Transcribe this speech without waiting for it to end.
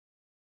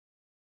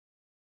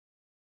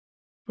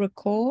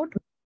record.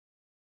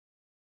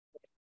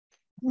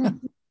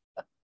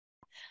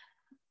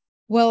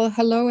 Well,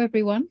 hello,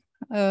 everyone.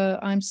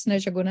 I'm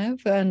Sneža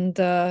Gunev, and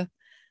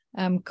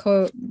I'm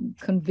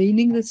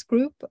convening this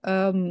group.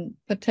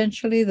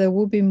 Potentially, there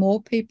will be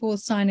more people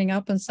signing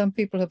up, and some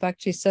people have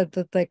actually said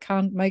that they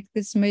can't make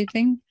this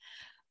meeting.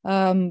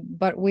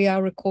 But we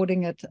are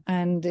recording it,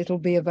 and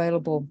it'll be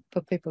available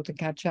for people to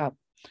catch up.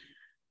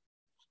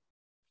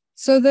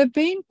 So there've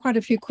been quite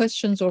a few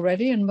questions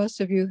already, and most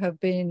of you have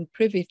been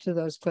privy to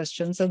those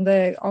questions, and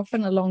they're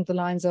often along the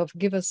lines of,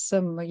 give us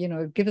some,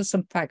 give us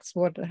some facts.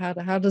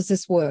 How does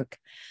this work?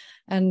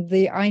 And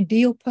the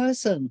ideal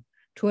person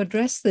to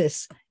address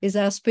this is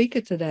our speaker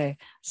today.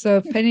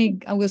 So Penny,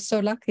 I was so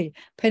lucky.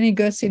 Penny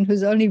Gurstein,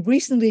 who's only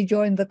recently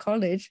joined the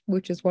college,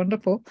 which is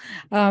wonderful,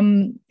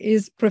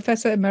 is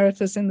Professor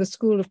Emeritus in the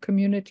School of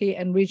Community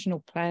and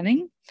Regional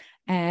Planning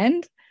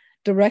and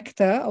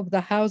Director of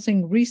the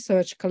Housing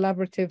Research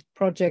Collaborative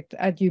Project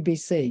at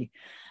UBC,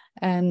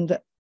 and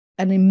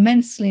an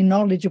immensely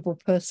knowledgeable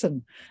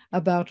person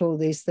about all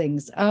these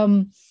things.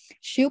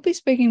 She'll be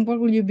speaking,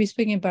 what will you be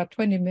speaking about,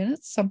 20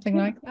 minutes, something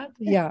like that?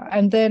 Yeah,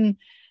 and then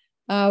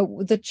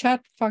the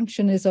chat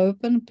function is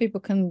open.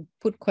 People can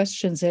put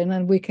questions in,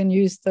 and we can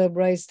use the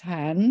raised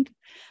hand,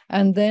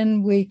 and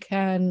then we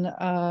can,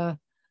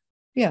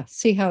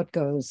 see how it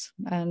goes.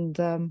 And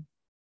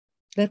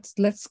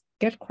let's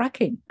get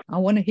cracking. I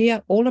want to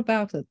hear all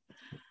about it.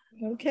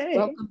 Okay.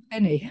 Welcome,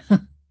 Penny.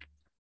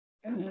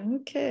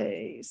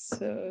 Okay,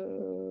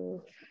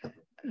 so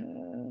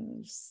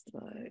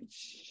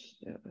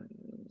slideshow.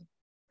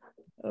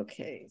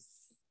 Okay.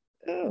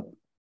 Oh,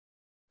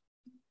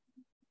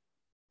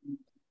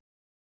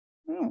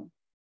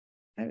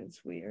 that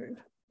is weird.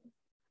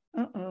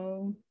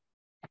 Uh-oh.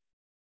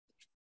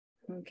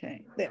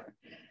 Okay, there.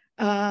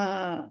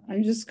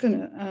 I'm just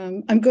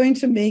gonna, I'm going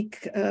to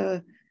make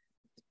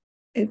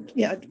it,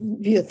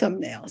 via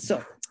thumbnail.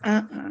 So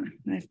I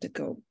have to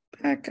go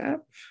back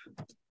up.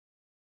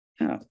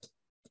 Oh.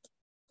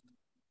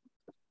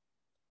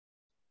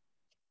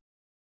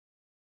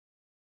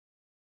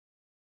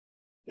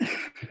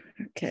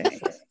 Okay,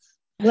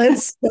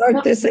 let's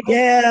start this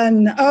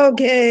again.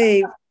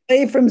 Okay,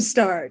 play from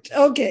start.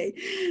 Okay,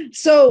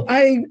 so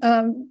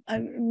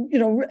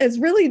it's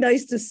really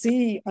nice to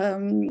see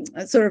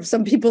sort of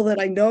some people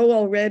that I know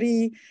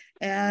already,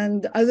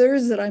 and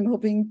others that I'm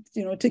hoping,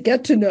 to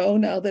get to know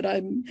now that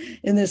I'm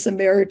in this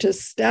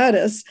emeritus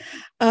status.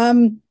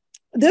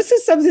 This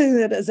is something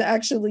that is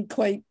actually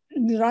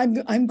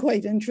I'm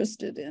quite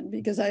interested in,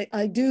 because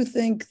I do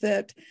think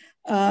that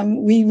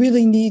we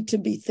really need to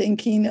be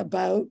thinking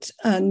about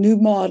new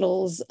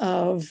models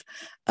of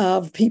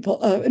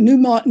people,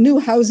 new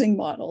housing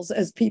models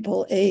as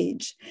people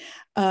age,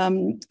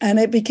 and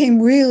it became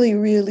really,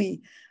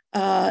 really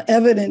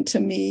evident to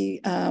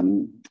me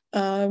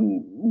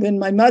when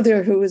my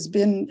mother, who was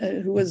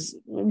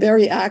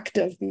very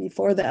active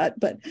before that,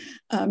 but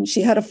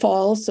she had a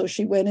fall, so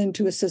she went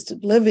into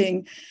assisted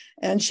living,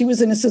 and she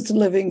was in assisted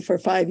living for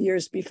 5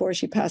 years before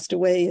she passed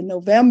away in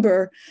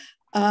November.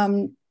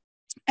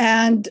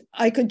 And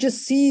I could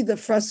just see the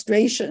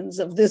frustrations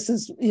of this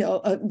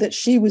that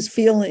she was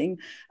feeling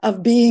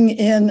of being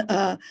in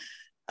a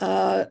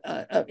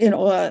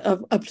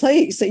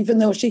place, even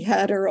though she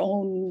had her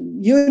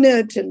own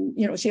unit, and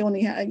she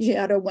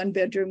had a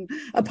 1-bedroom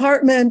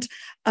apartment,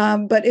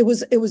 but it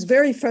was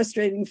very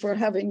frustrating for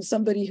having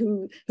somebody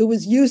who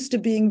was used to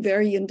being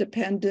very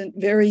independent,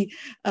 very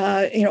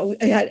had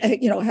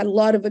a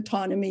lot of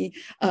autonomy,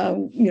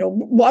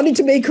 wanting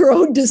to make her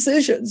own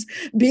decisions,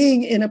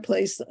 being in a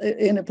place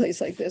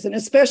like this, and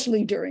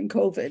especially during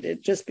COVID,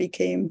 it just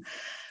became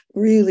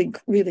really,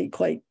 really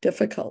quite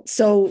difficult.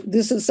 So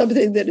this is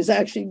something that is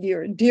actually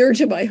near and dear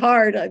to my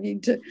heart. I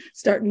mean, to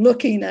start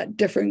looking at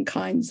different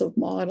kinds of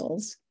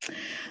models.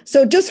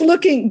 So just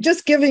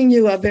giving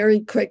you a very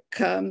quick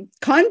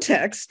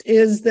context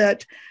is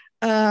that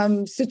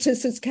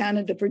Statistics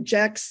Canada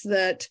projects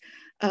that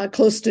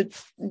close to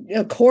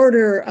a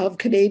quarter of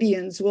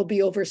Canadians will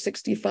be over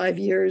 65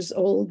 years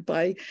old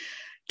by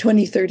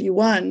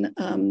 2031.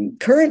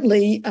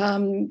 Currently,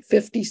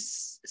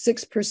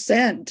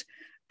 56%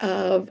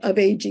 of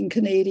aging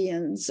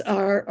Canadians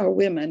are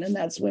women, and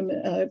that's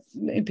women,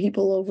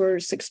 people over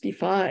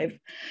 65.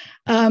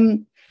 I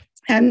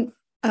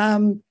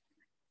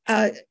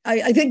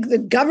think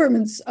the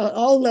governments,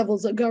 all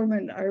levels of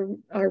government,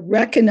 are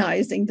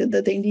recognizing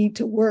that they need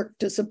to work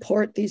to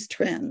support these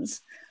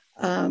trends,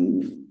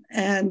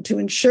 and to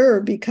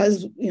ensure,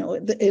 because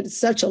it's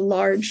such a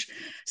large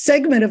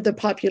segment of the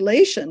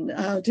population,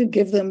 to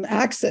give them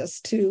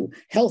access to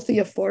healthy,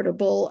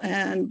 affordable,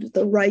 and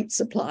the right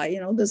supply.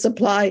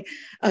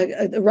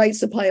 The right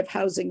supply of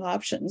housing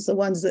options, the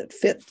ones that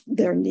fit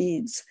their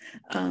needs.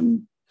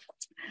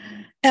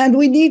 And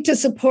we need to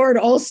support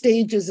all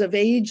stages of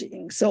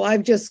aging. So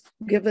I've just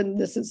given,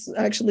 this is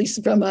actually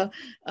from a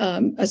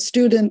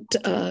student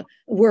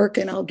work,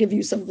 and I'll give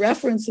you some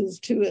references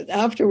to it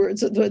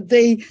afterwards.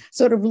 They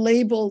sort of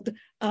labeled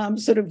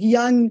sort of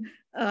young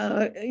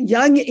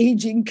young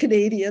aging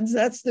Canadians.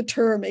 That's the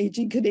term,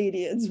 aging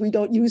Canadians. We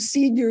don't use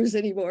seniors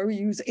anymore. We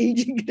use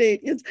aging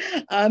Canadians,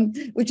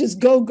 which is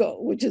go-go,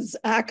 which is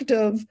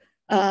active,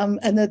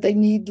 and that they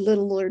need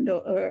little or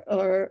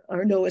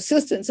no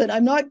assistance. And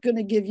I'm not going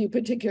to give you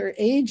particular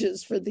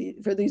ages for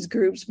these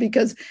groups,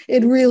 because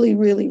it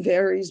really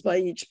varies by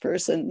each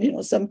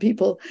person. Some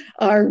people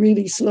are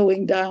really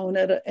slowing down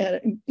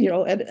at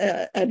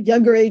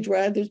younger age,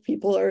 where others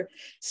people are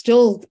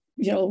still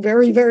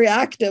very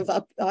active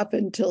up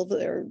until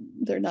their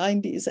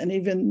 90s. And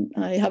even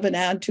I have an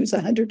aunt who's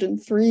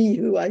 103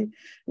 who I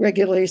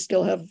regularly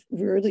still have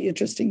really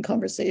interesting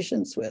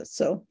conversations with.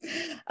 So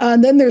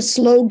then there's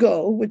slow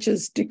go, which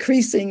is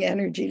decreasing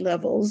energy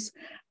levels,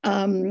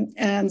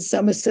 and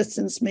some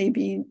assistance may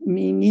be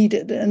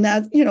needed. And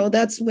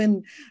that's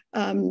when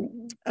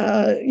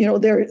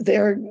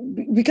they're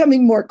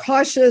becoming more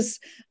cautious.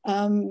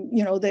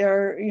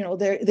 They're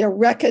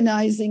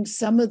recognizing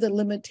some of the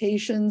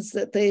limitations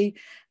that they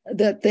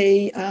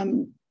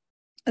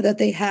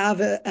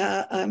have,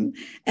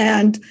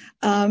 and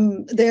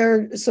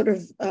they're sort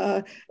of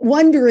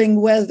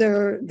wondering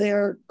whether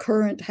their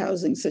current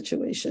housing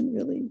situation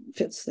really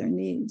fits their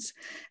needs.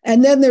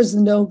 And then there's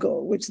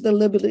no-go, which the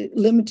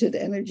limited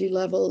energy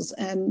levels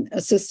and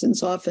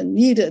assistance often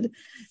needed.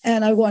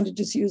 And I want to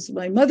just use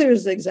my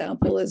mother's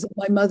example. As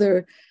my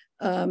mother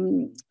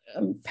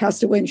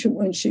passed away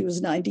when she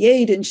was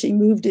 98, and she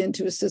moved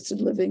into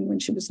assisted living when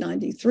she was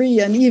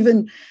 93. And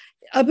even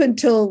up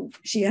until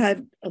she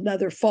had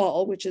another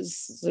fall, which is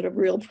sort of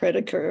real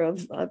predictor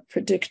of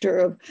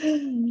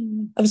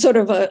sort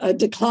of a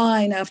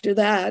decline after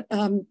that,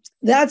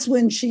 that's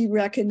when she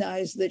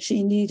recognized that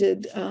she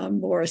needed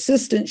more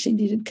assistance. She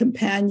needed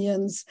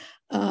companions.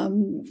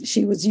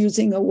 She was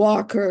using a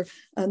walker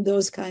and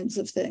those kinds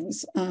of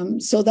things.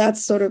 So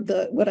that's sort of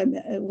what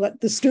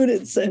the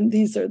students, and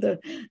these are the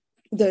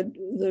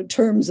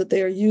terms that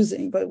they are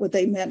using, but what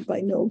they meant by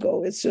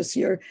no-go, it's just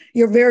it's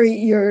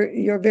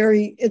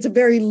a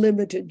very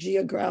limited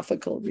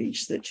geographical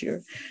reach that you're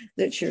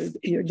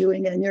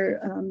doing, and you're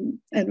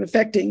and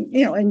affecting,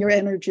 and your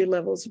energy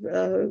levels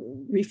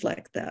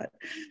reflect that.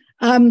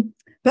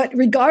 But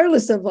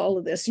regardless of all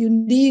of this, you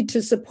need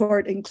to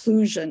support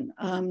inclusion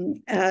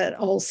at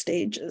all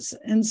stages.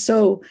 And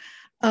so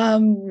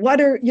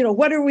what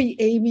are we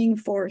aiming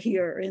for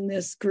here in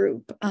this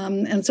group?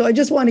 And so I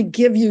just want to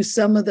give you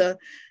some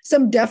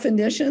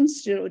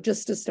definitions,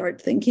 just to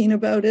start thinking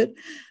about it.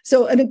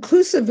 So an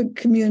inclusive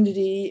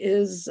community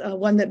is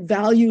one that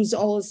values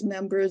all its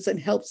members and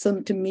helps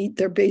them to meet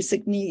their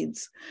basic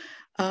needs,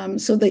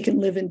 so they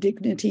can live in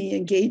dignity,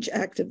 engage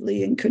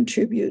actively, and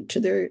contribute to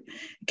their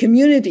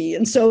community.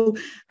 And so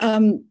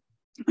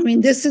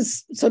this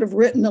is sort of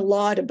written a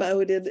lot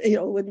about it.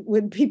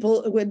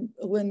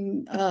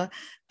 When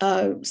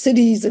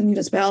cities and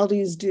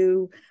municipalities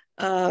do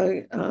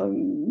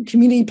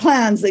community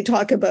plans, they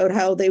talk about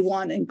how they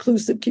want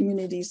inclusive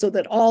communities so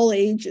that all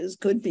ages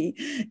could be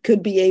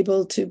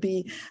able to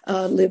be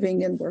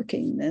living and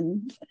working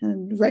and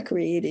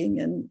recreating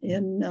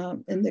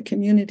in the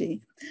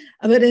community.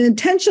 But an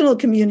intentional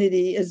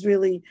community is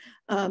really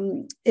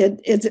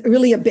it's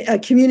really a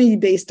community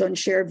based on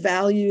shared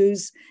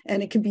values,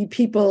 and it can be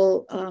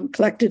people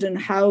collected in a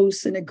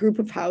house, in a group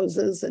of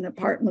houses, an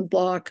apartment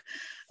block,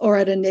 or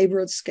at a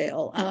neighborhood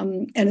scale.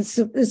 And it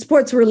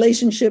supports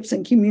relationships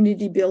and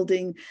community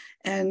building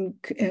and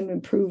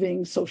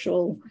improving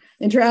social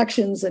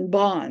interactions and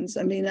bonds.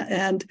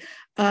 And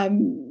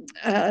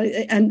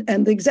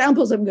the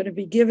examples I'm going to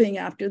be giving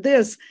after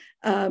this,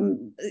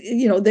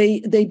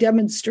 they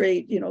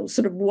demonstrate,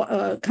 sort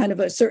of kind of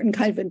a certain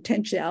kind of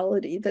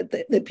intentionality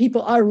that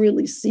people are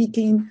really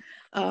seeking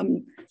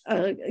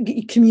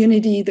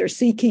community. They're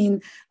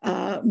seeking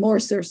more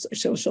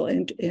social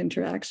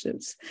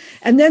interactions.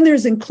 And then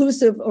there's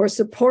inclusive or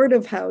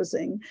supportive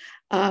housing.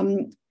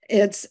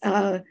 It's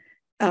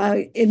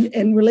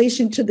in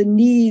relation to the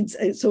needs.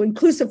 So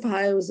inclusive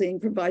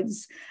housing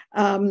provides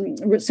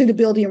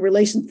suitability in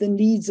relation to the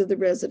needs of the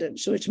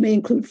resident, which may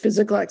include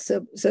physical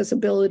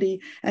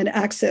accessibility and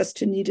access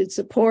to needed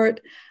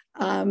support.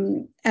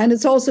 And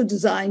it's also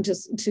designed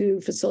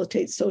to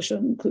facilitate social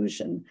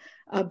inclusion,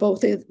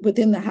 both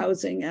within the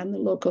housing and the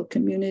local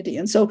community.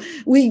 And so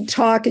we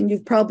talk, and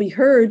you've probably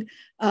heard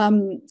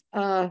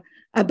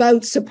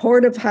about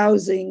supportive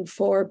housing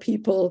for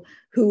people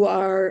who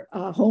are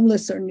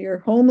homeless or near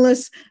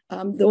homeless.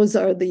 Those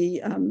are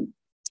the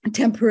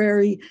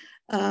temporary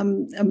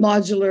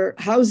modular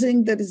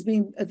housing that's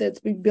being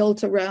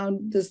built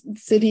around the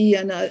city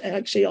and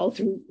actually all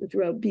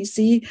throughout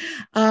BC.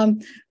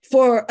 And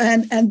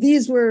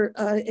these were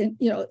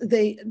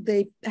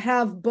they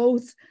have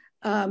both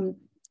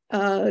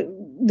uh,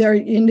 their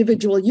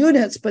individual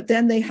units, but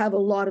then they have a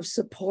lot of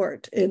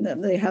support in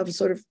them. They have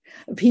sort of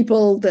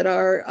people that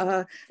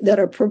are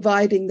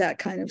providing that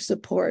kind of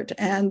support,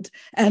 and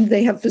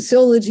they have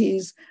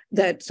facilities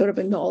that sort of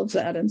acknowledge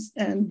that.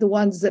 And the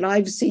ones that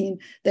I've seen,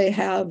 they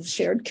have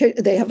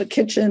they have a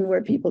kitchen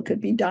where people could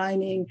be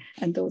dining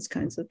and those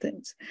kinds of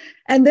things.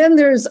 And then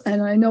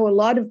and I know a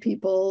lot of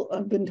people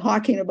have been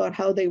talking about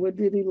how they would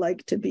really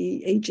like to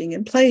be aging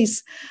in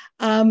place.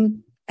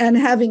 And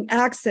having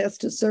access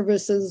to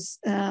services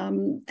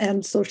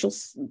and social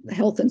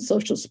health and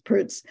social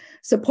supports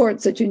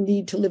that you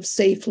need to live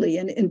safely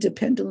and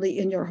independently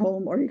in your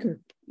home or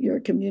your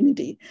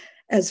community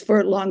as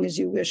for long as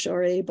you wish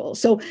or able.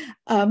 So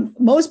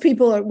most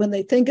people are, when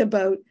they think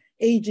about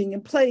aging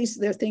in place,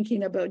 they're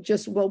thinking about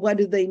just, well, what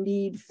do they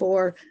need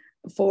to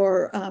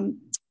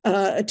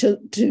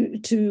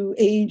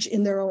age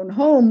in their own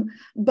home?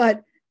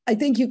 But I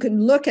think you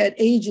can look at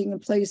aging in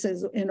place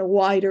in a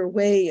wider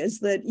way, is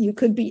that you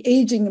could be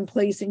aging in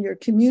place in your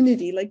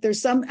community. Like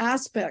there's some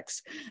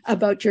aspects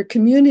about your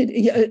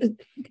community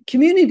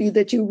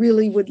that you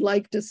really would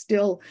like to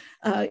still,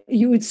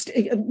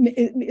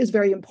 is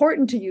very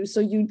important to you. So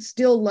you'd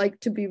still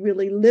like to be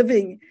really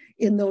living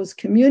in those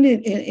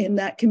in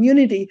that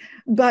community,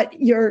 but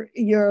your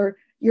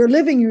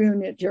living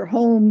unit, your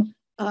home,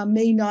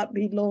 may not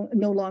be no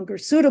longer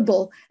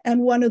suitable.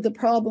 And one of the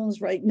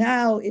problems right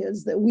now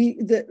is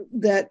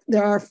that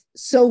there are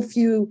so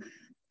few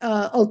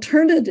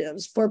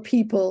alternatives for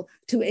people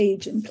to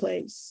age in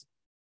place.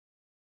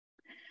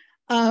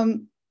 I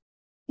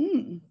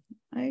don't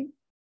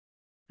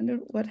know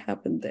what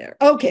happened there.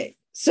 Okay,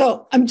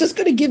 so I'm just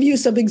going to give you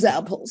some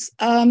examples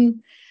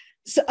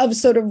of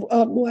sort of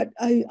what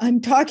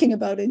I'm talking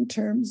about in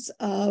terms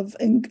of,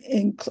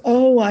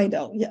 oh, I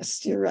know,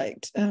 yes, you're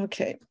right,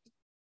 okay.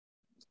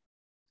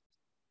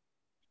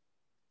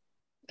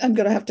 I'm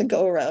going to have to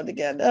go around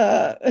again.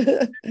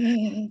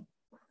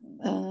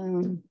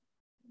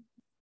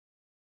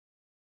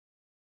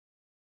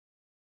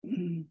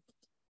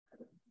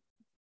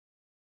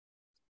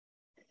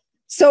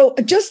 So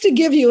just to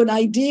give you an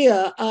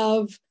idea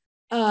of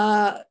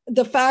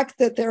the fact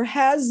that there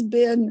has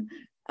been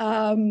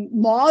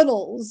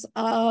models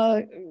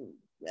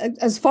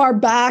as far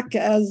back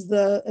as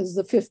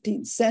the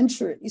 15th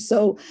century.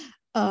 So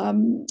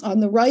on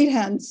the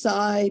right-hand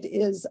side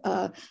is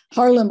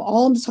Harlem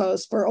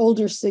Almshouse for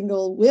older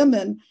single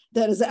women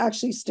that is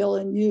actually still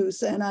in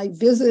use. And I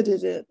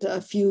visited it a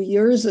few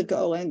years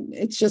ago, and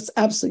it's just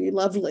absolutely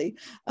lovely.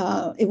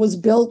 It was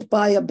built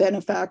by a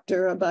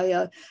benefactor,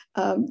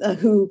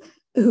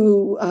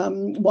 who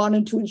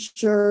wanted to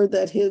ensure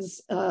that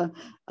his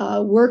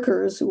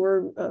workers, who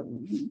were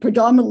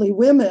predominantly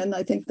women,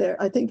 I think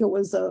it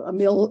was a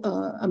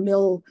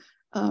mill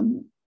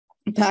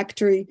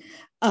factory,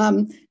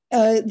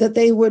 that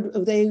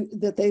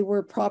they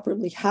were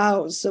properly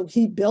housed. So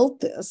he built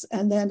this,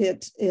 and then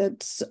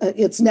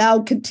it's now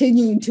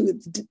continuing to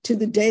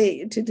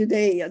today.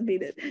 I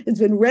mean, it's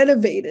been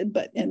renovated,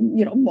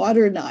 and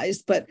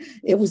modernized, but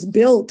it was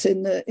built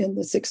in the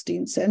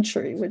 16th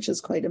century, which is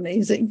quite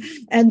amazing.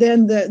 And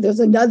then there's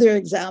another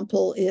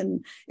example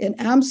in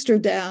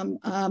Amsterdam,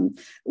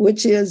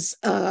 which is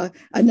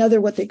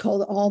another what they call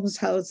the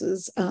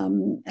almshouses,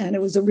 and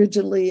it was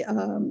originally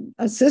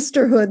a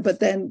sisterhood, but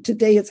then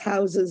today its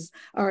houses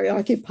are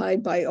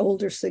occupied by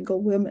older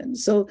single women.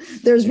 So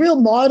there's real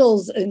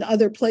models in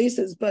other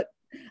places, but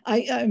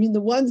I mean,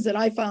 the ones that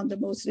I found the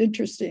most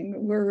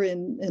interesting were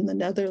in the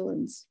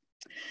Netherlands.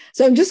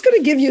 So I'm just going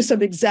to give you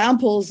some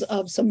examples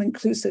of some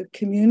inclusive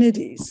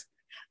communities.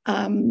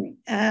 The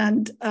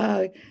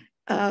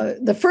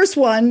first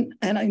one,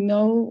 and I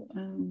know,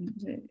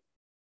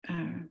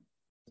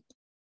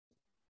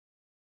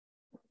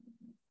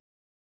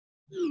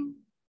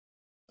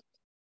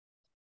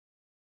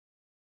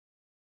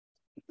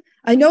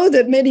 I know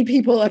that many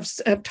people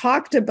have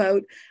talked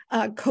about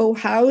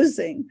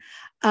co-housing.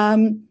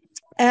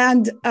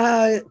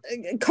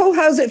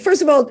 Co-housing,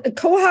 first of all,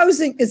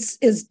 co-housing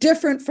is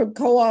different from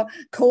co-op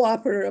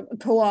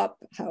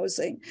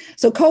housing.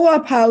 So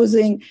co-op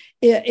housing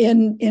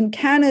in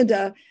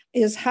Canada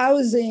is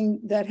housing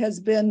that has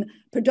been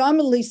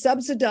predominantly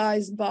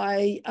subsidized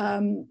by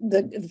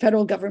the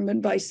federal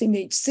government, by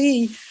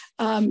CMHC,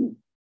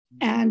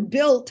 and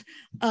built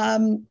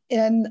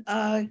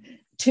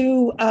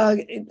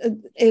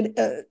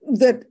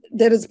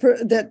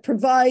that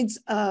provides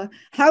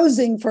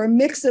housing for a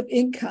mix of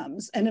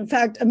incomes. And in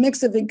fact, a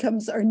mix of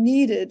incomes are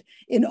needed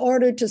in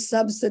order to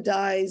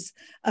subsidize,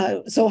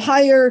 so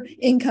higher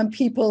income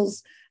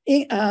people's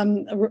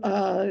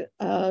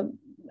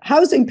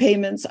housing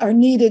payments are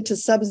needed to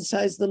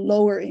subsidize the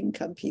lower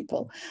income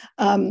people.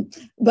 And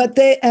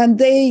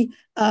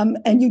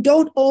you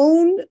don't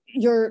own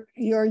your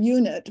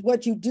unit.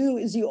 What you do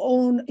is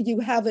you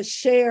have a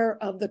share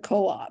of the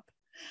co-op.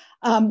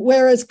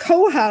 Whereas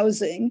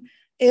co-housing,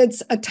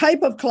 it's a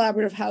type of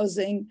collaborative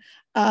housing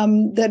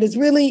that is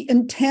really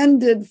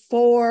intended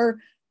for,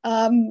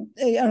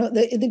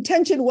 the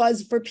intention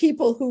was for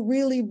people who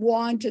really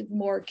wanted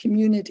more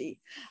community.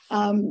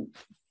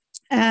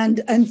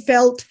 and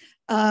felt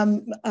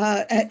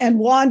and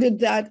wanted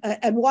that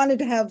and wanted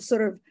to have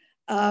sort of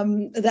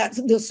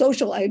that's the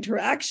social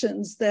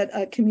interactions that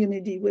a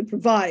community would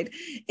provide.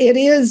 It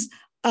is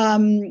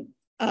the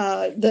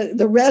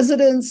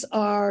residents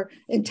are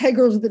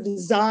integral to the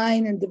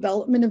design and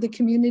development of the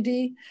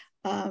community,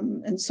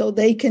 and so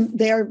they can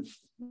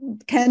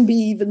be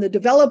even the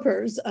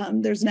developers.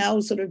 There's now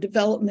sort of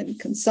development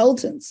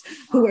consultants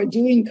who are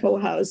doing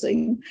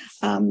co-housing.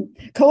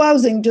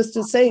 Co-housing, just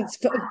to say, it's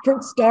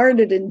first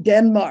started in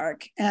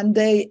Denmark, and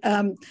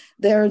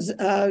there's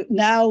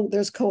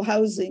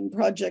co-housing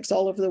projects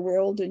all over the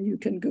world, and you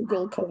can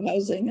Google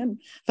co-housing and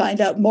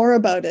find out more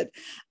about it.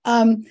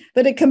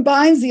 But it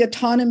combines the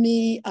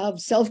autonomy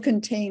of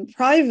self-contained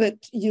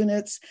private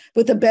units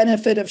with the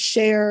benefit of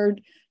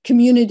shared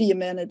community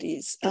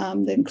amenities.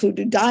 They include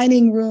a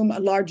dining room, a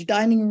large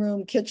dining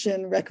room,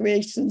 kitchen,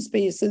 recreation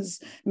spaces,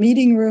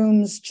 meeting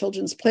rooms,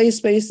 children's play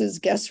spaces,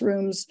 guest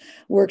rooms,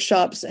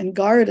 workshops, and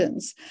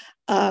gardens.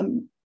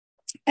 And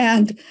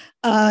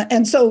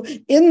so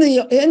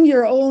in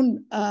your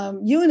own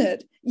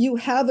unit, you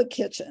have a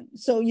kitchen.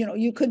 So,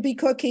 you could be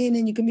cooking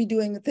and you can be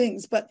doing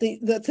things, but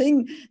the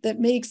thing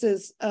that makes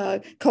this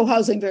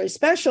co-housing very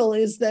special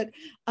is that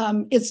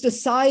it's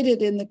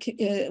decided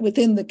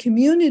within the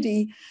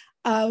community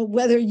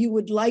whether you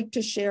would like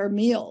to share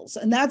meals.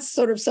 And that's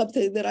sort of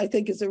something that I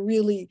think is a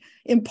really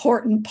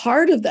important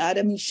part of that.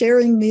 I mean,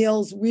 sharing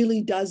meals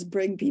really does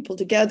bring people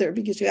together,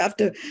 because you have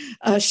to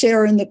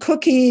share in the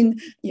cooking,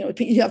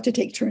 you have to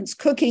take turns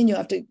cooking, you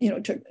have to,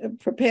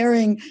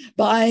 preparing,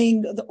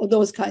 buying,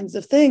 those kinds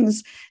of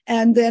things.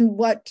 And then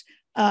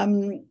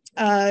and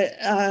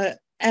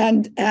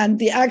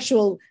the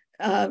actual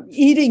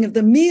eating of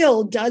the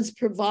meal does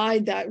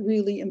provide that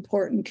really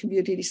important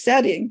community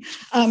setting.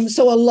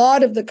 So a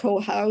lot of the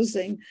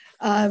co-housing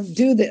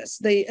do this.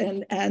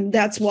 And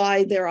that's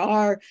why there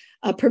are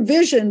a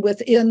provision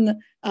within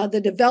the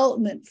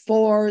development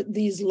for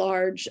these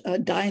large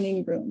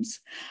dining rooms.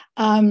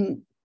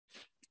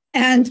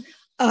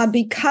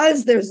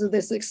 Because there's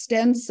this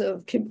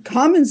extensive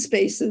common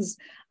spaces,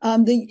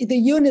 the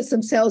units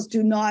themselves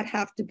do not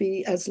have to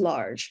be as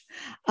large.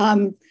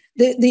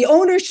 The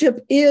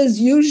ownership is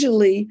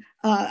usually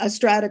a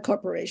strata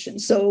corporation.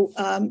 So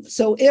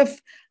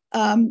if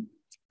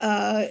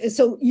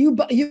you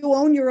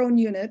own your own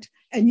unit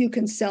and you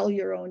can sell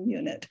your own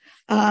unit,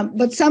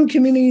 but some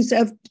communities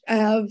have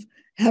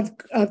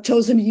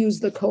chosen to use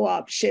the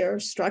co-op share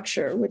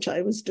structure, which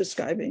I was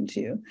describing to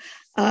you.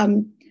 But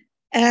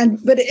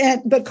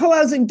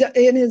co-housing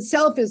in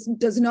itself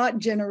does not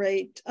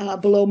generate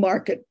below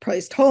market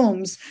priced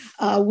homes,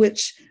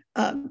 which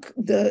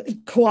the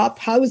co-op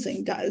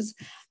housing does.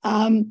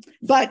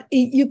 But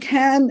you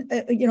can,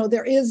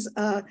 there is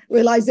a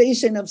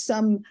realization of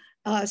some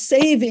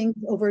savings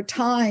over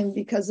time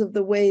because of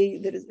the way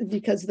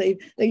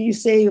that you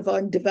save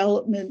on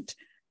development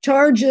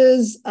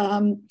charges.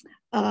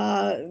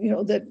 Like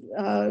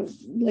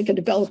a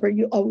developer,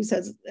 you always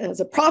has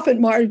a profit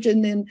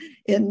margin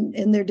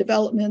in their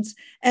developments,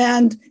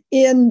 and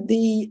and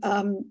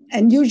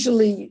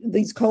usually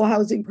these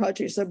co-housing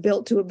projects are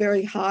built to a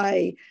very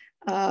high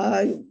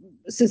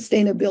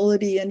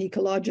sustainability and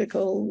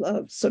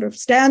ecological sort of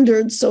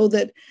standards, so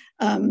that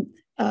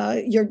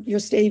you're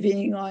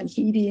saving on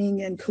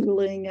heating and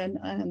cooling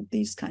and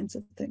these kinds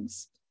of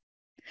things.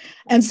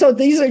 And so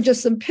these are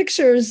just some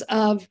pictures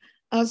of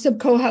some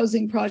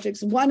co-housing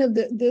projects.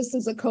 This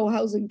is a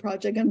co-housing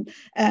project,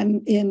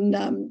 and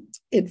in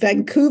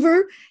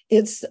Vancouver,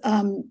 it's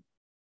in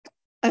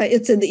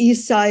the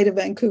east side of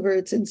Vancouver.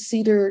 It's in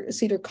Cedar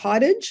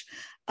Cottage.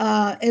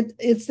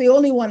 It's the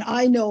only one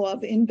I know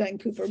of in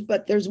Vancouver,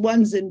 but there's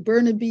ones in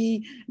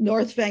Burnaby,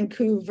 North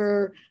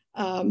Vancouver,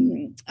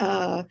 Langley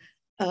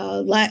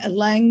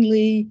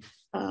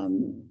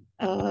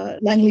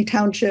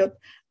Township,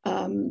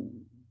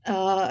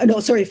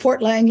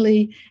 Fort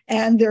Langley,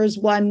 and there's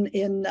one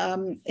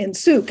in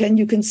Souk. And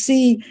you can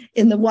see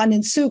in the one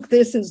in Souk,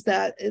 this is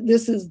the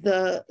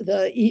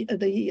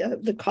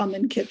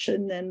common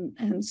kitchen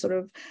and sort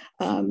of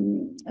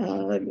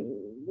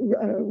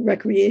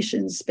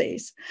recreation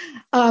space.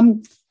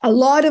 A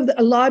lot of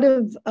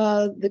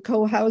the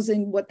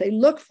co-housing, what they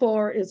look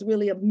for is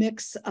really a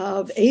mix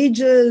of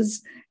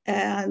ages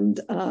and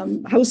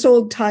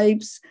household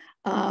types.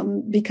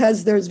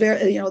 Because there's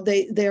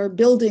they're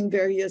building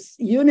various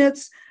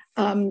units,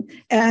 and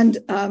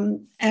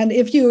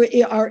if you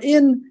are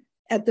in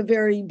at the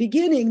very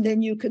beginning,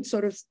 then you could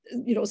sort of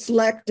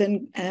select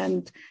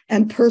and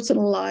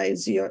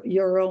personalize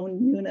your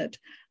own unit.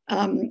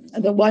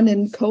 The one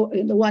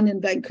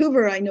in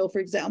Vancouver, I know, for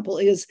example,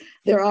 is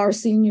there are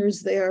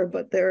seniors there,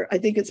 but I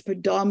think it's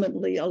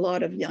predominantly a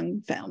lot of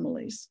young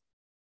families.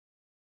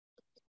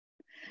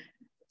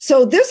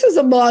 So this is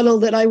a model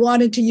that I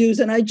wanted to use,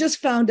 and I just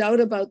found out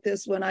about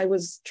this when I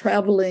was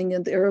traveling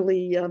in the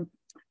early.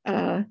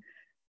 I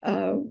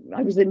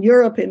was in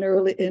Europe in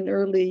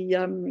early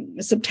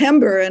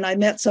September, and I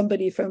met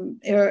somebody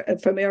from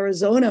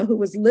Arizona who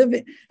was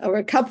living, or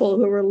a couple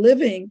who were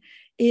living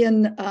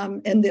in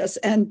this,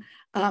 and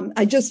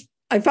I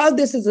I found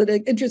this as an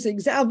interesting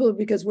example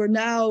because we're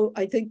now,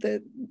 I think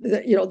that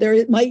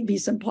there might be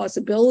some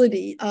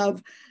possibility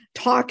of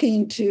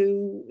talking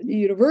to the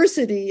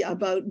university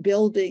about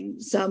building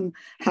some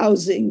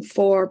housing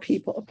for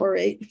people,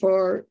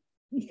 for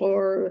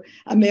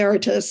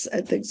emeritus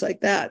and things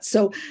like that.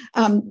 So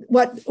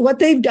what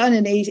they've done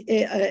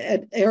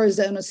at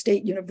Arizona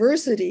State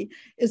University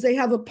is they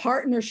have a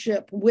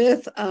partnership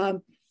with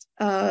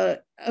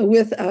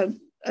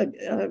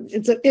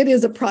it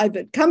is a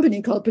private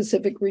company called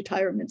Pacific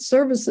Retirement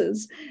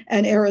Services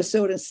and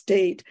Arizona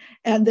State,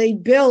 and they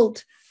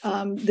built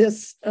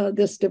this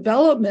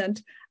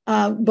development.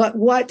 But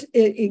what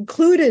it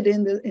included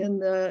in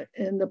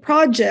the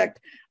project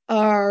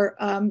are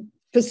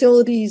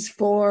facilities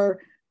for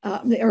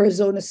the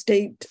Arizona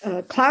State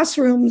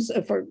classrooms,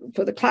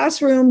 for the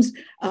classrooms.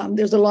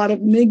 There's a lot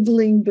of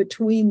mingling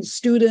between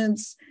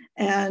students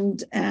and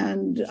the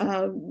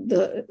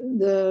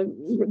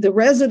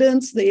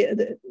residents,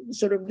 the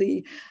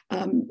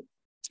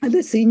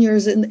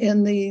seniors in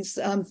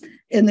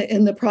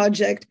the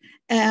project,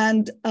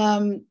 and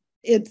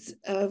it's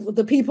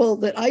the people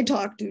that I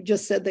talked to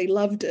just said they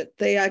loved it.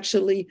 They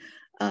actually.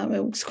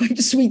 It was quite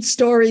a sweet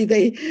story.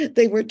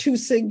 They were two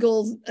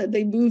singles and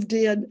they moved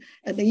in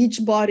and they each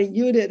bought a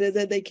unit, and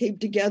then they came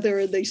together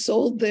and they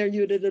sold their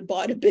unit and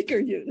bought a bigger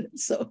unit.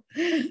 So,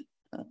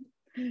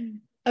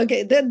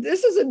 okay, then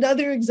this is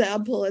another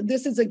example, and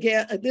this is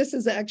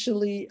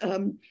actually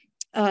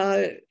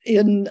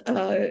in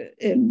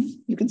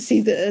you can see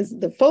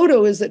the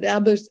photo is at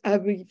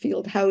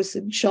Abbeyfield House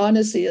in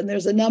Shaughnessy, and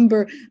there's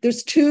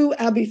two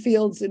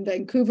Abbeyfields in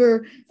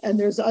Vancouver, and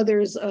there's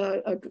others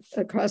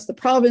across the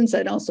province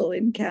and also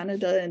in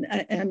Canada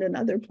and in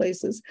other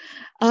places.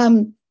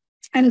 And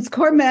its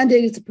core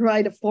mandate is to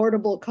provide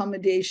affordable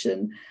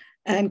accommodation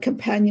and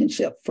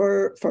companionship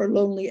for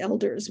lonely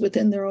elders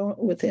within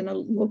a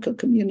local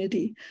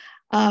community.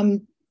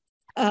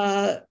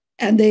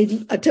 And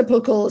a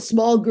typical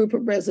small group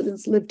of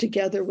residents live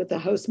together with the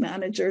house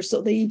manager.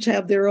 So they each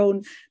have their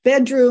own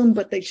bedroom,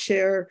 but they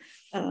share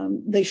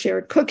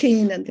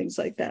cooking and things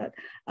like that.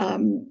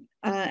 And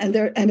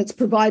it's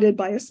provided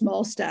by a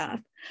small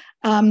staff.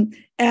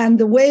 And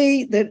the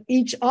way that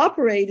each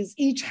operates is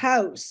each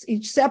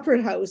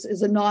separate house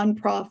is a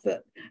nonprofit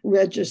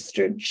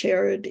registered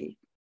charity.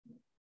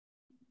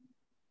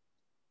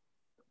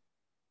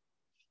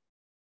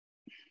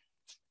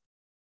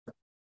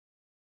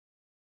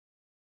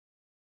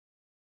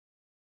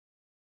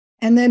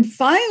 And then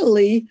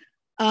finally,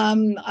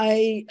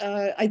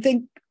 I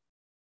think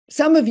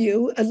some of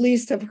you at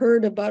least have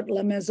heard about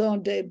La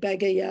Maison des Baba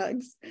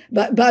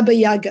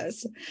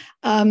Yagas,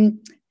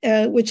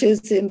 which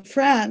is in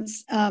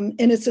France. And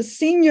it's a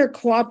senior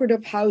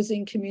cooperative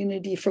housing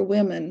community for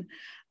women,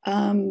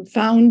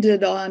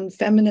 founded on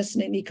feminist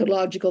and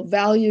ecological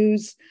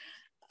values,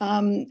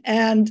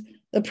 and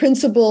the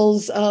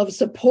principles of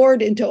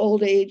support into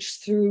old age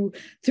through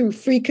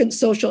frequent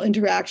social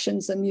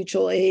interactions and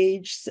mutual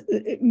aid,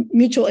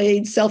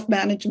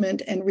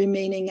 self-management, and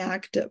remaining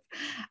active.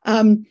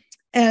 And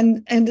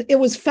it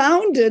was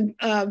founded.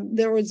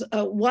 There was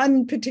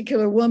one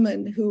particular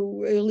woman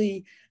who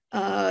really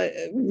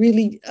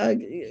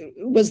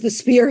was the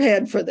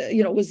spearhead for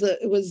was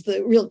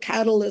the real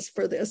catalyst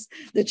for this,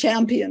 the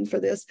champion for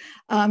this.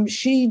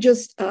 She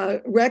just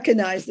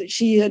recognized that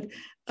she had.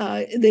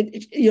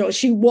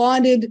 She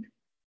wanted,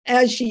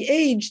 as she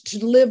aged,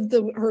 to live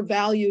her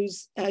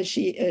values as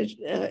she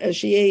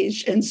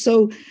aged, and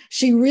so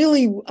she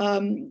really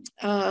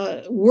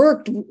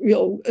worked,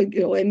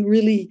 and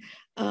really,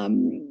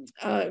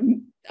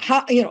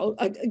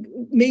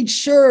 made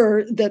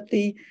sure that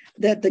the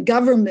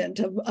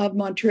government of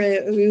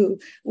Montreal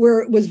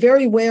was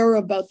very aware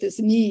about this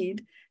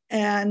need,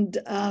 and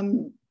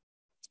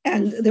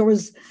there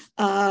was,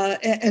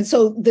 and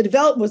so the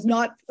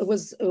development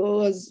was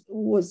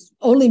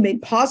only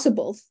made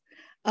possible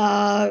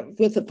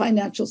with the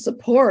financial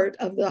support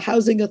of the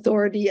Housing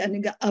Authority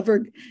and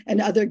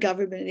other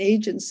government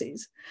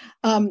agencies.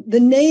 The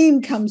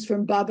name comes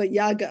from Baba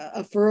Yaga,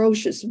 a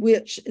ferocious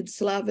witch in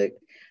Slavic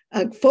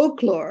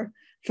folklore.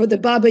 For the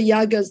Baba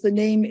Yagas, the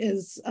name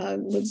was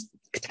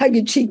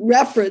tongue-in-cheek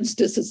reference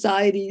to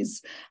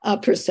society's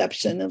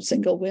perception of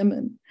single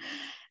women.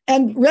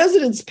 And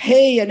residents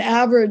pay an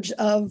average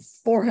of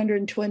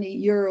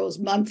 420 euros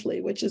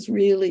monthly, which is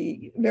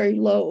really very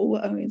low.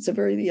 I mean, it's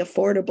very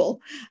affordable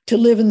to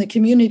live in the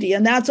community.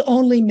 And that's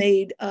only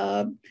made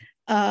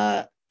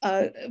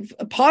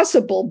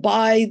possible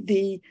by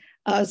the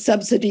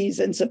subsidies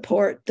and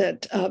support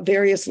that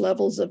various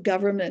levels of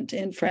government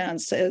in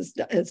France has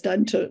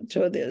done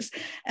to this.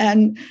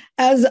 And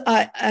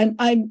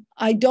I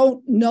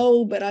don't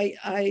know, but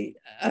I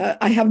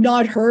have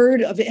not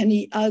heard of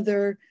any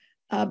other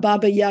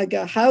Baba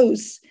Yaga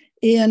house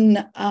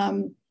in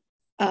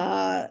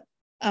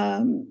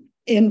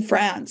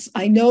France.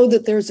 I know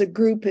that there's a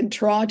group in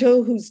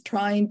Toronto who's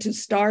trying to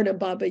start a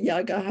Baba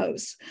Yaga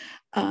house,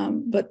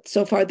 but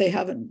so far they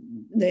haven't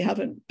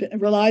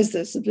realized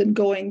this. It's been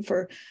going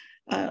for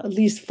at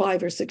least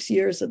 5 or 6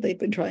 years that they've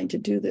been trying to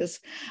do this.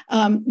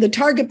 The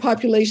target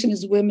population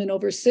is women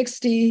over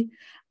 60,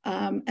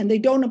 and they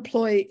don't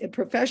employ a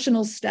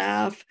professional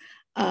staff.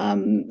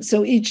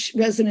 So each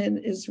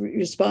resident is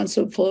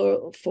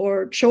responsible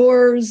for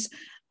chores,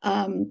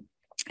 and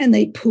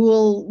they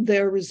pool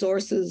their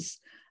resources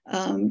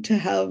to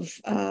have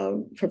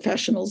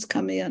professionals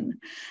come in.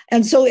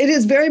 And so it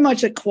is very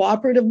much a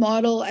cooperative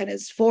model, and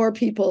it's for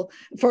people,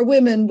 for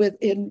women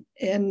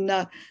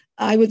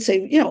I would say,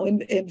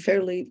 in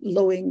fairly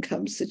low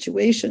income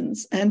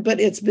situations. But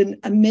it's been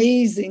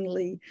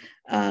amazingly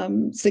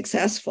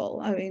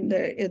successful. I mean,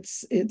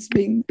 it's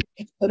being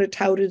sort of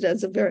touted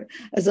as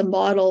a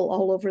model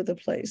all over the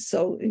place.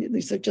 So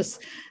this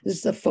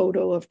is a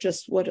photo of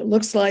just what it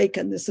looks like,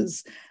 and this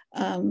is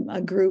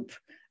a group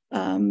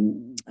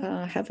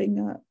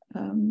having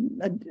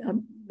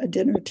a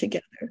dinner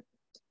together.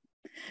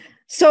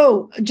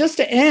 So just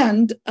to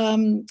end,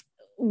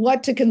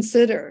 what to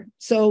consider.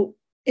 So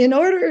in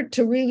order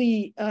to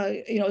really,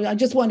 I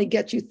just want to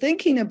get you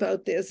thinking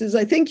about this, is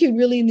I think you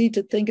really need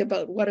to think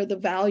about what are the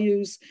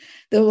values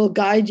that will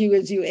guide you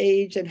as you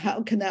age, and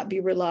how can that be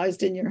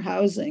realized in your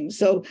housing.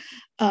 So,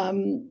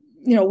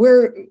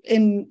 we're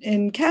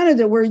in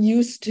Canada, we're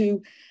used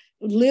to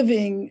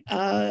living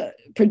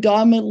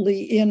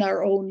predominantly in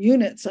our own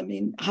units. I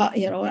mean,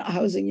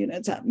 housing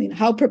units. I mean,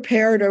 how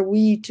prepared are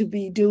we to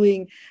be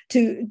doing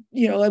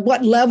at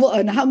what level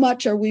and how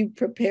much are we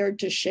prepared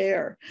to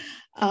share?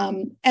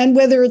 And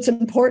whether it's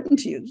important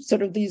to you,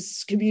 sort of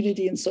these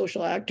community and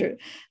social actor,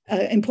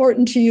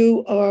 important to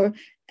you,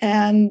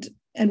 and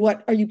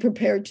what are you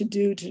prepared to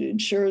do to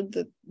ensure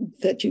that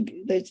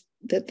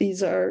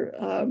these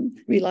are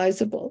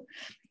realizable?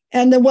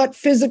 And then what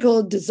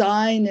physical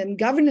design and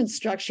governance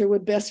structure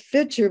would best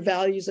fit your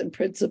values and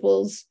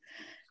principles?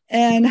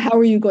 And how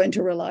are you going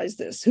to realize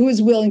this? Who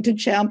is willing to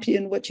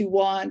champion what you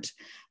want?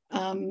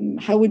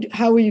 How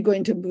are you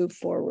going to move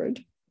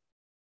forward?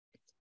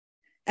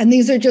 And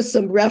these are just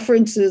some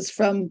references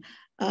from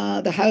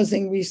the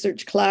Housing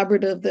Research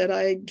Collaborative that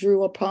I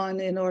drew upon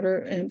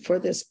for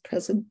this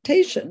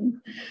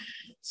presentation.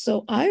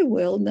 So I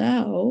will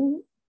now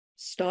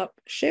stop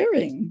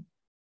sharing.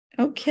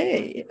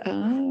 Okay.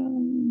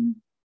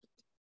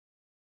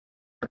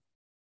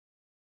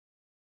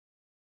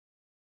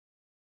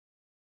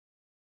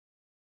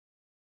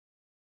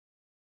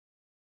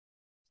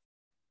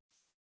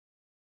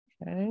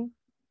 Okay.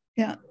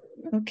 Yeah.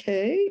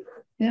 Okay.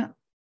 Yeah.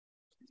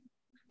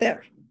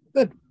 There.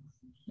 Good.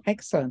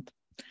 Excellent.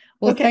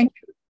 Well, Okay.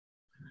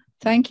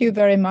 Thank you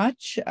very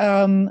much.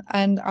 And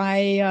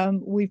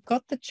we've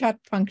got the chat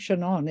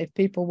function on if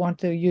people want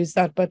to use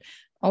that, but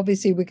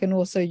obviously we can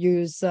also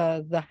use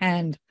the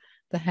hand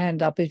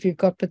up if you've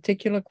got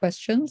particular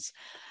questions.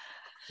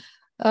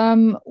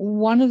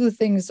 One of the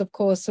things, of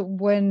course,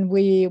 when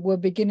we were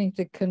beginning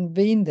to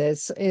convene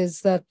this, is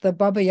that the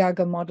Baba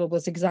Yaga model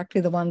was exactly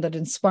the one that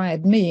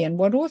inspired me. And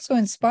what also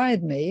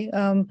inspired me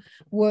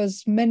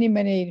was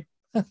many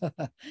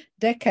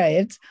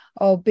decades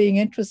of being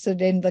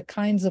interested in the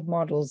kinds of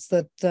models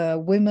that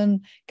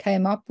women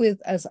came up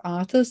with as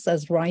artists,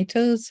 as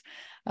writers.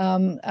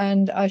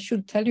 And I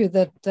should tell you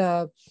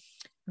that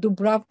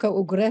Dubravka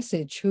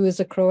Ugresic, who is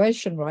a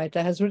Croatian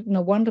writer, has written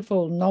a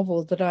wonderful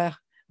novel that I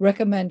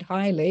recommend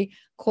highly,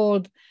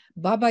 called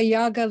Baba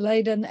Yaga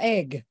Laid an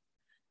Egg,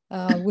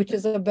 which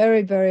is a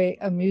very, very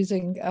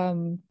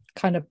amusing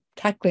kind of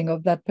tackling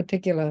of that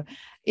particular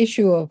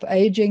issue of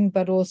aging,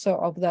 but also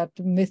of that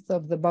myth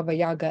of the Baba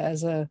Yaga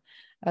as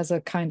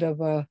a kind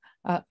of a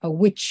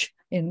witch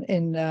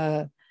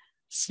in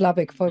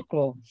Slavic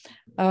folklore.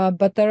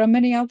 But there are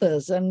many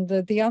others. And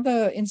the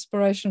other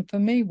inspiration for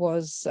me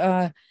was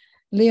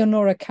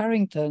Leonora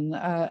Carrington,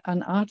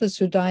 an artist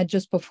who died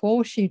just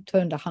before she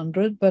turned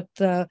 100, but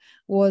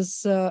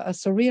was a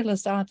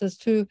surrealist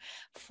artist who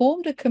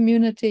formed a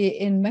community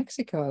in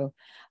Mexico,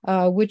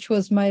 which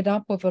was made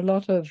up of a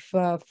lot of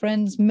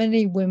friends,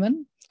 many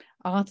women,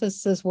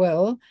 artists as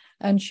well.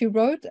 And she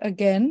wrote,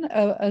 again,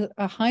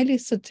 a highly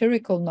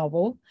satirical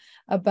novel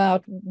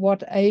about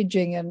what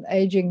aging and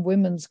aging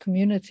women's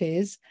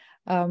communities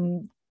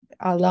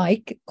are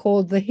like,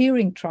 called The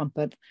Hearing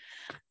Trumpet.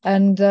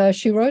 And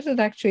she wrote it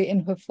actually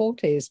in her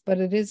 40s, but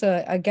it is,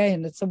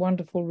 again, it's a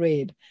wonderful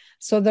read.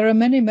 So there are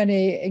many,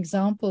 many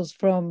examples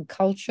from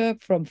culture,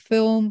 from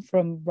film,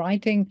 from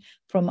writing,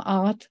 from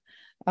art,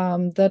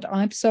 that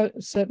I've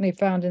certainly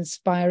found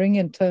inspiring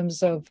in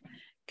terms of,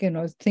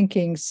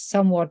 thinking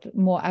somewhat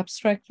more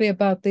abstractly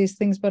about these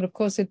things. But of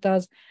course, it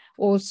does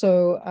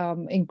also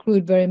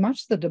include very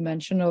much the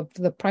dimension of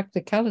the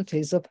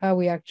practicalities of how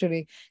we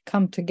actually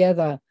come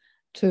together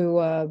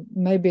to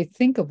maybe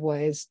think of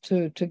ways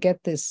to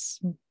get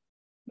this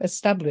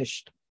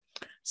established.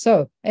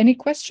 So, any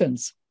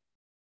questions?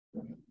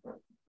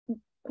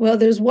 Well,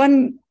 there's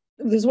one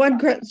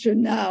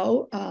question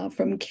now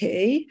from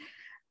Kay,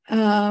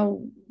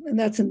 and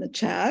that's in the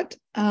chat.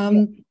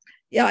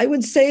 Yeah, I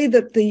would say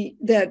that they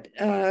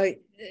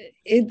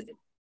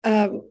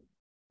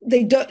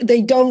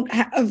don't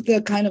have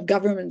the kind of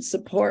government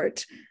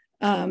support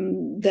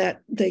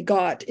that they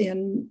got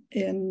in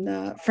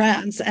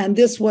France, and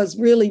this was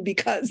really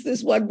because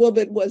this one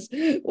woman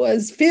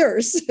was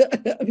fierce.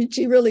 I mean,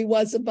 she really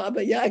was a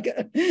Baba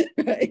Yaga,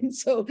 right?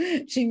 So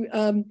she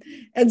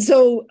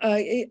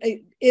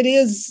it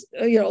is,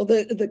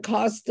 the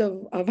cost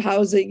of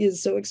housing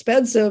is so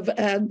expensive,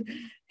 and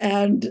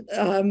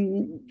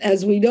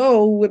as we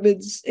know,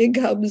 women's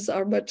incomes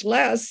are much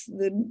less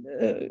than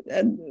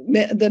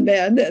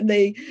men,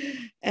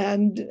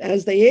 and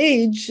as they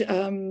age,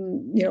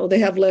 they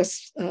have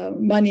less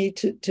money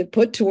to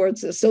put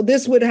towards this. So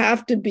this would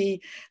have to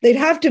be, they'd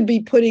have to be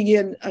putting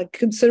in a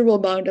considerable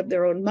amount of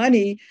their own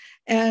money,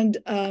 and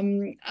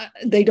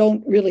they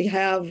don't really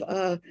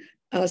have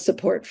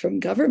support from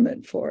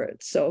government for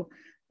it. So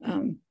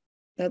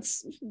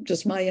that's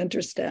just my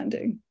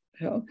understanding.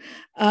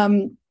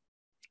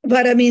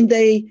 But I mean,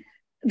 the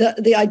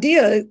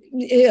idea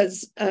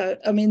is,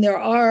 there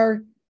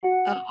are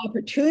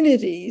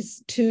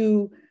opportunities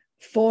to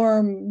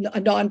form a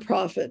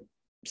nonprofit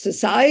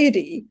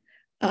society,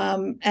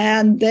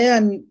 and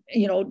then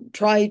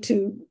try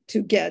to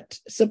get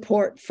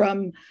support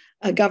from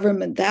a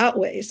government that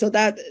way. So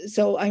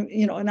I'm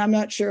and I'm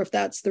not sure if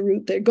that's the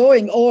route they're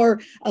going, or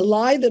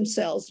ally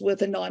themselves with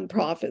the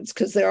nonprofits,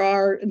 because there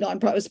are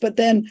nonprofits. But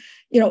then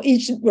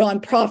each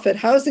nonprofit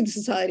housing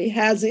society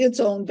has its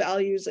own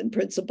values and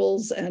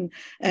principles and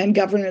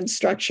governance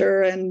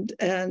structure and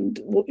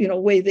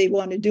way they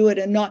want to do it,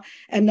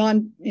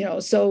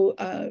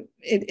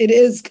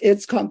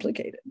 it's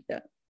complicated.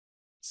 Yeah.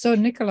 So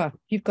Nicola,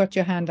 you've got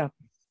your hand up.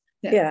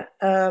 Yeah.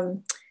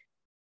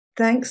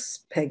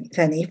 Thanks,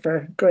 Penny, for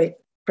a great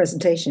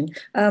presentation.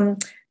 I'm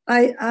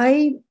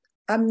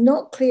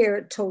not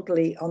clear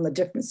totally on the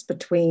difference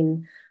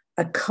between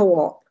a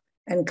co-op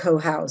and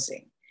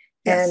co-housing.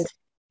 Yes.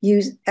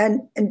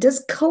 And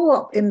does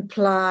co-op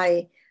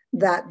imply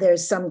that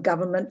there's some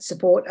government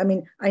support? I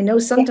mean, I know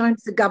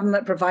sometimes the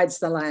government provides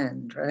the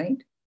land,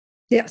 right?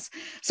 Yes.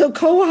 So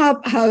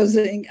co-op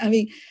housing,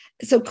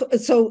 so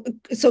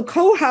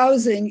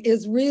co-housing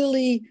is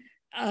really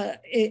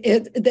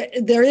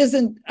there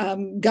isn't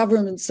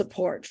government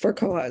support for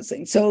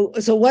co-housing. So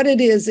what it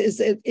is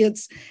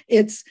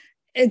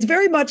it's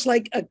very much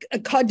like a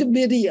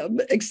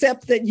condominium,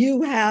 except that you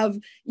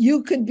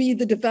could be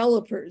the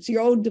developers,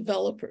 your own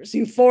developers.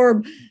 You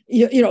form,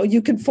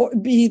 you can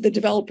be the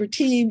developer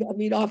team. I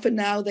mean, often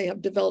now they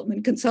have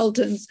development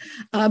consultants,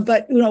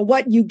 but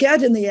what you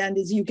get in the end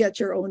is you get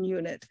your own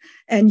unit,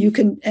 and you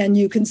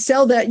can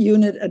sell that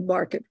unit at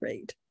market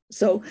rate.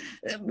 So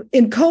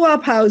in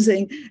co-op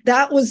housing,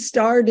 that was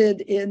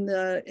started in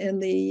the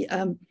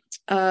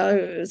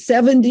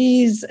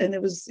 70s, and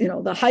it was,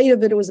 the height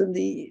of it was in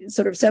the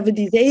sort of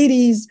 70s,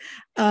 80s.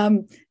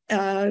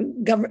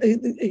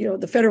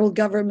 The federal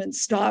government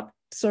stopped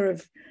sort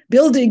of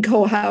building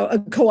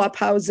co-op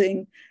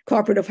housing,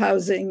 cooperative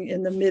housing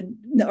in the mid,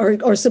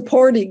 or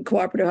supporting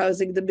cooperative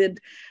housing in the mid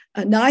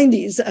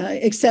 90s,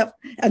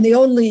 and the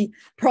only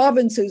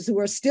provinces who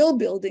are still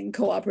building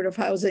cooperative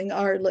housing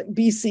are like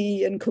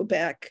BC and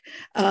Quebec,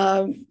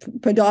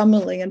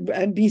 predominantly, and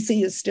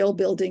BC is still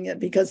building it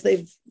because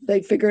they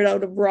figured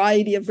out a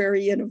variety of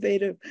very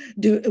innovative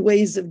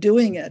ways of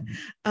doing it.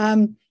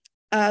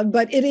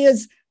 But it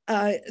is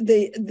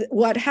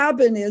what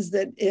happened is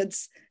that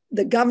it's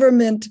the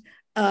government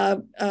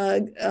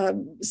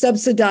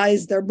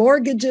subsidized their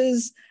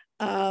mortgages.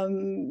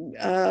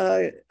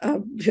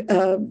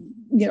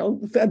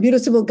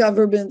 Municipal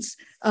governments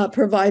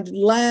provide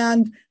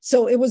land.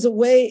 So it was a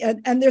way,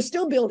 and they're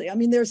still building. I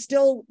mean, there's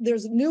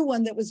a new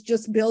one that was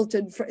just built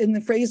in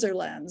the Fraser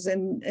Lands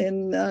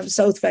in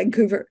South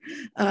Vancouver.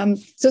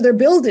 So they're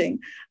building,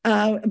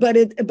 but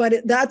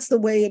that's the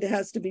way it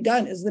has to be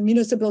done. Is the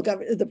municipal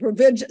government,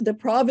 the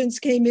province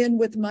came in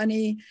with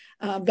money,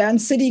 Van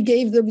City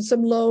gave them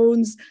some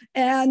loans,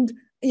 and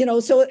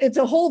so it's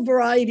a whole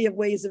variety of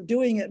ways of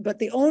doing it. But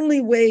the only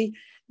way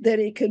that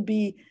it could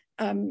be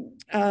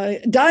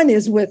done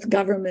is with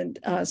government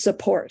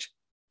support,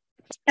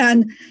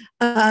 and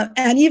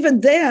even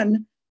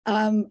then,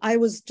 I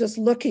was just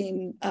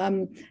looking.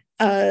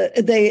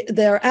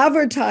 They're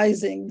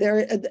advertising. They're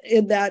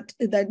in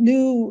that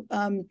new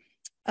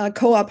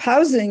co-op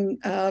housing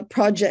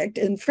project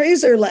in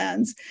Fraser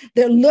Lands.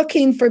 They're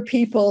looking for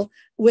people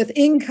with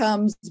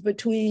incomes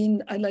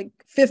between like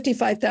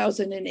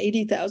 55,000 and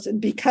 80,000,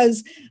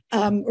 because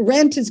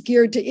rent is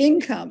geared to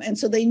income. And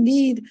so they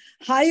need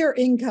higher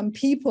income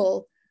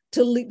people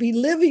to be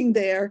living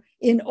there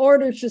in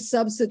order to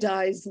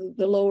subsidize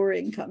the lower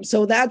income.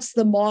 So that's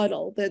the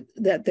model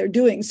that they're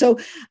doing. So,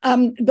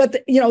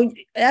 but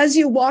as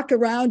you walk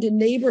around in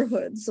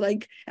neighborhoods,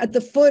 like at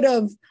the foot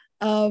of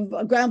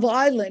Granville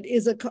Island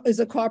is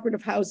a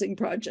cooperative housing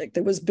project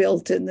that was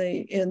built in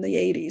the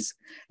 80s.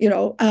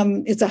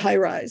 It's a high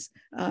rise.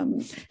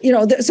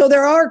 So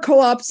there are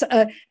co-ops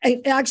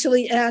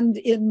actually, and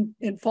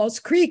in False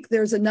Creek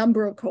there's a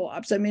number of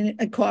co-ops. I mean,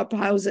 co-op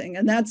housing,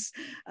 and that's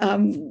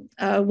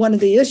one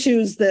of the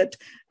issues that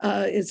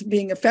is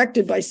being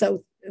affected by South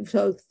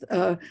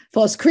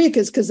False Creek,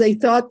 is because they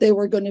thought they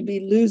were going to be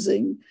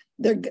losing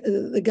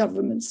the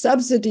government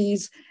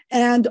subsidies,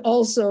 and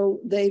also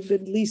they've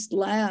been leased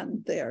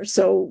land there.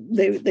 So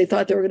they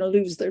thought they were going to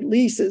lose their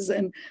leases,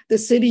 and the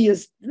city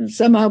is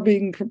somehow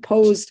being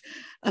proposed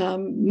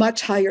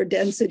much higher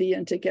density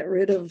and to get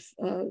rid of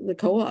the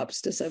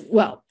co-ops. To say,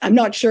 well, I'm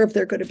not sure if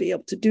they're going to be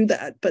able to do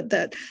that, but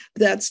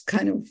that's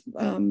kind of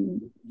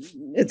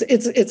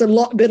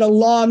it's been a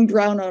long,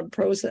 drawn out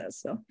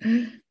process. So,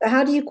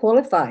 how do you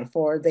qualify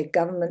for the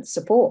government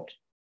support?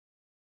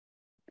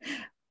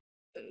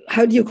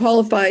 How do you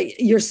qualify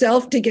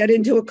yourself to get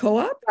into a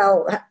co-op?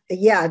 Well,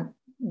 yeah.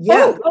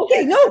 Oh,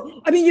 okay.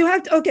 No, I mean, you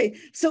have to. Okay,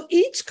 so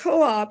each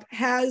co-op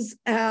has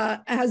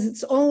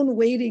its own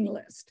waiting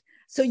list.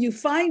 So you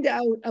find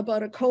out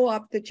about a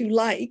co-op that you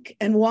like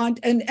and want,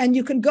 and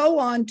you can go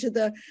on to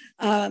the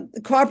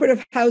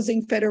Cooperative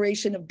Housing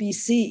Federation of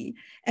BC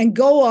and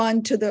go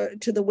on to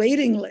the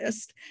waiting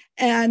list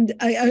and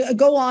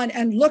go on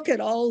and look at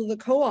all of the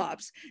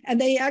co-ops, and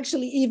they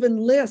actually even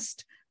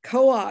list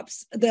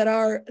co-ops that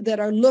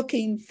are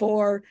looking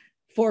for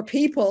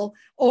people,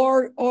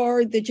 or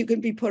that you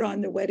can be put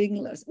on the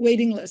waiting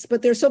list.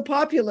 But they're so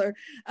popular,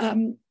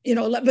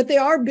 but they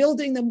are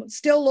building them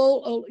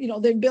still.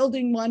 They're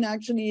building one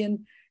actually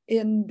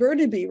in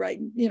Burnaby right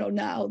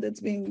now that's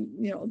being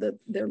that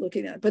they're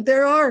looking at. But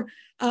there are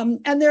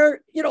and they're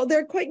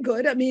quite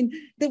good. I mean,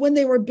 when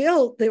they were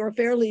built, they were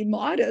fairly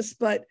modest,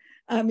 but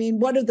I mean,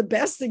 one of the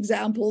best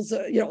examples,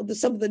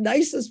 some of the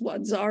nicest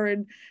ones are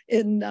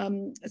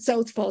in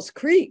South Falls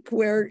Creek,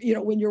 where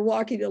when you're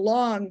walking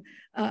along,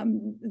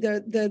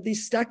 the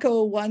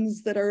stucco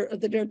ones that are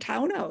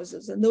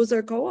townhouses, and those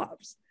are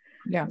co-ops.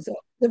 Yeah. So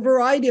the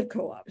variety of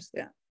co-ops.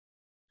 Yeah.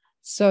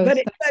 So, but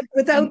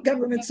without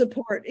government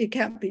support, it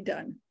can't be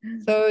done.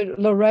 So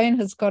Lorraine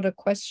has got a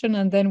question,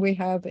 and then we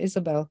have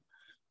Isabel.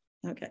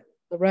 Okay.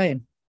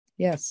 Lorraine,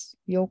 yes,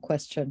 your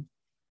question.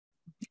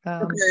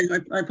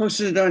 Okay, I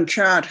posted it on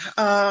chat.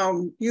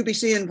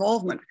 UBC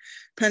involvement.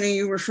 Penny,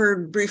 you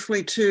referred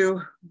briefly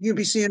to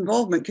UBC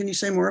involvement. Can you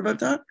say more about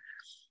that?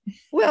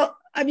 Well,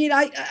 I mean,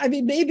 I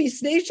mean, maybe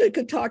Sneha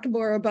could talk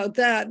more about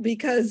that,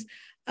 because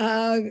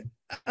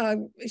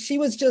she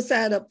was just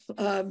at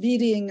a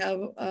meeting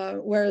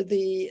of where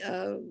the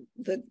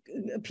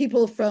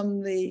people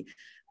from the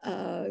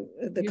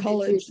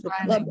college, the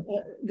club,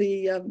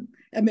 the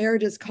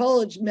Emeritus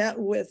College met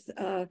with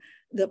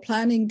the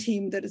planning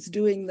team that is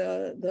doing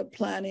the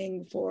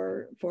planning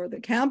for the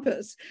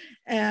campus.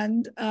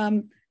 And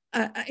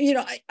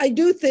I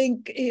do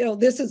think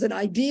this is an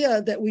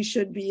idea that we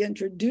should be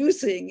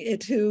introducing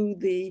into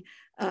the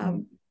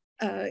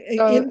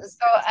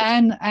so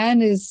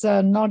Anne is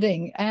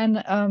nodding.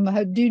 Anne,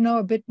 do you know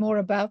a bit more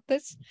about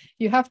this?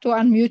 You have to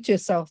unmute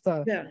yourself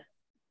though. Yeah.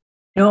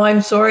 No,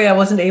 I'm sorry I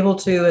wasn't able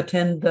to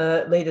attend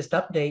the latest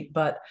update,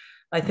 but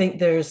I think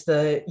there's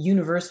the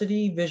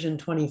University Vision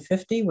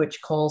 2050, which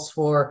calls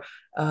for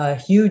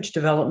huge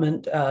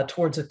development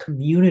towards a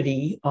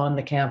community on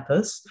the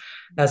campus,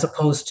 as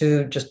opposed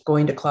to just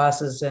going to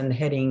classes and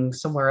heading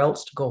somewhere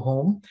else to go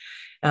home.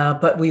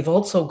 But we've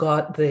also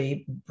got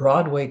the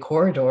Broadway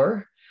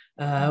corridor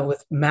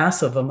with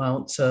massive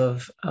amounts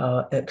of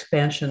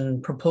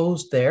expansion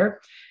proposed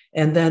there,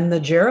 and then the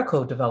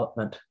Jericho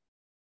development.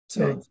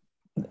 So, right.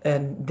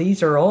 And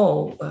these are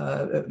all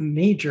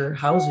major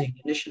housing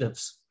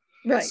initiatives.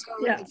 Right.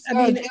 Yeah. I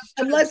mean,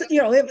 unless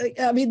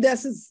I mean,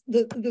 this is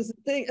the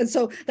thing, and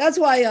so that's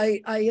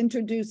why I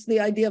introduced the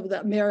idea of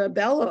the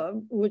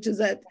Marabella, which is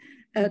at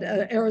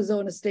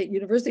Arizona State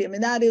University. I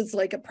mean, that is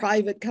like a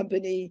private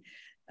company,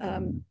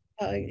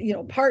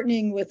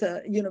 partnering with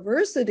a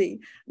university.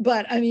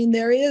 But I mean,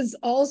 there is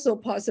also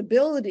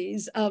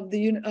possibilities of the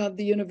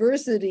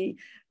university,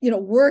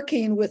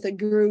 working with a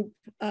group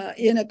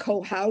in a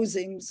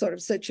co-housing sort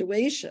of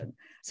situation.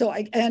 So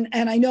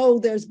I know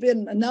there's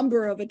been a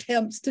number of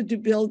attempts to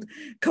build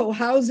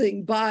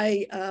co-housing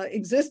by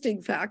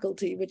existing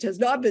faculty, which has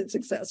not been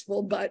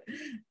successful, but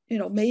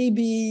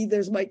maybe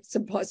there's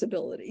some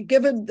possibility,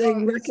 given they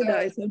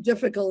recognize how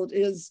difficult it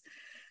is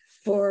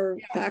for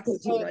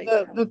faculty right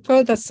now. The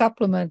further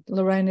supplement,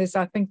 Lorraine, is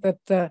I think that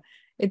the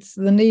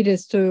need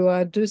is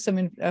to do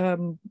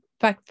some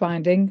fact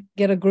finding,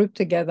 get a group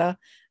together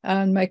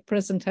and make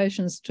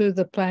presentations to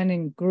the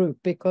planning group,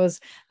 because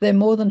they're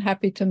more than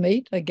happy to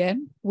meet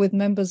again with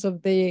members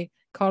of the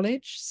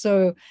college.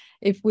 So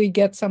if we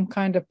get some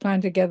kind of plan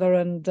together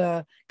and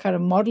kind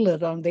of model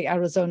it on the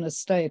Arizona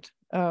State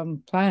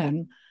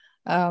plan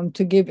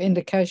to give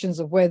indications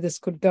of where this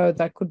could go,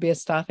 that could be a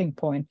starting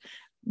point.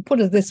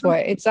 Put it this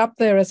way, it's up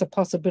there as a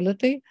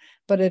possibility,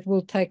 but it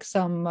will take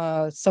some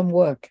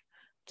work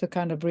to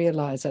kind of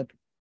realize it.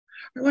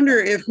 I wonder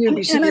if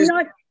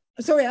UBC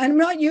I'm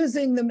not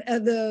using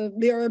the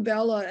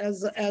Mirabella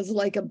as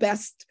like a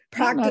best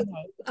practice.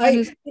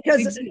 No.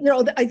 Because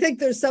I think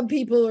there's some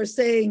people who are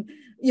saying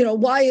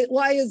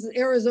why is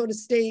Arizona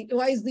State,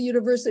 why is the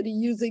university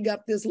using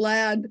up this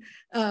land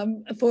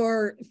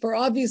for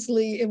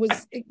obviously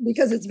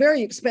because it's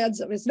very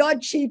expensive. It's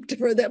not cheap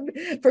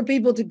for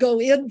people to go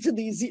into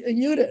these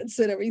units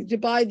and everything, to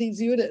buy these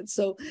units.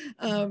 So,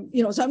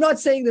 so I'm not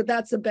saying that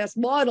that's the best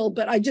model,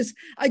 but I just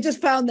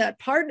found that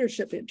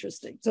partnership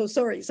interesting. So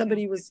sorry,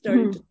 somebody was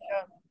starting to.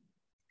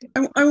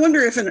 I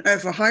wonder if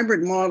a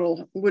hybrid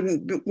model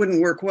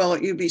wouldn't work well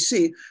at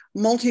UBC.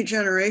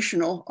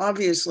 Multi-generational,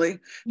 obviously.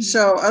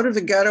 So out of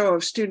the ghetto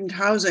of student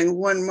housing,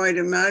 one might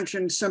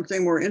imagine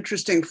something more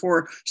interesting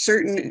for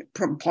certain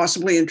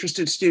possibly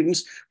interested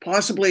students,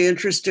 possibly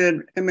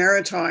interested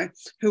emeriti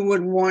who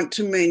would want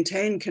to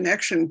maintain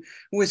connection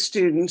with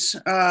students,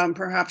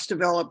 perhaps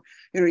develop,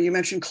 you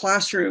mentioned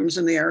classrooms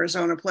in the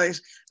Arizona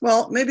place.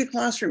 Well, maybe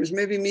classrooms,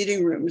 maybe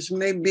meeting rooms,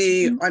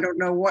 maybe, I don't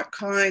know what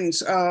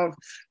kinds of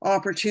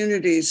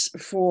opportunities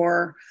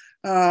for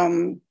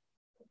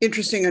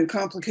interesting and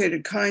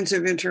complicated kinds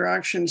of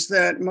interactions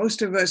that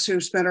most of us who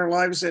spent our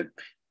lives at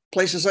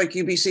places like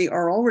UBC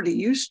are already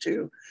used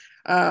to.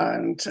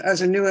 And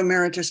as a new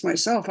emeritus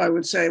myself, I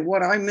would say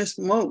what I miss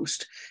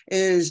most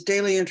is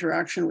daily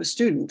interaction with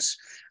students.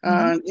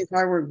 If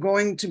I were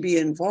going to be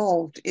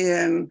involved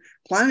in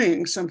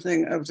planning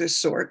something of this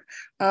sort,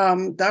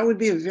 that would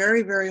be a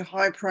very, very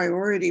high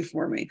priority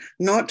for me,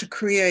 not to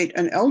create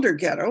an elder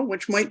ghetto,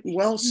 which might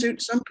well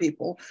suit some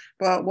people,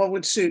 but what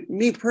would suit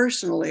me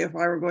personally if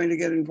I were going to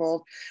get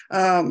involved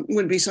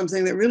would be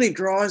something that really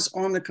draws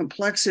on the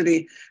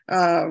complexity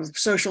of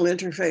social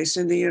interface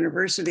in the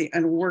university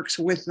and works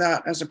with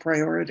that as a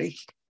priority.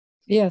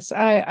 Yes,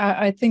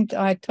 I think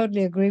I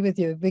totally agree with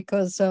you,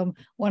 because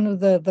one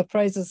of the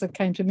phrases that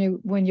came to me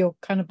when you're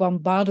kind of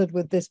bombarded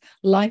with this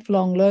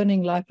lifelong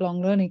learning,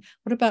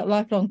 what about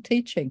lifelong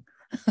teaching?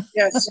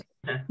 Yes.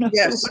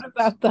 Yes. What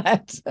about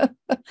that?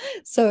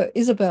 So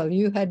Isabel,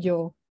 you had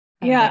your...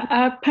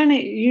 Yeah,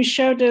 Penny, you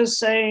showed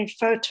us a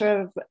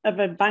photo of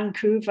a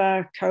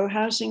Vancouver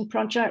co-housing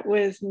project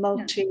with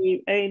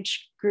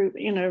multi-age group,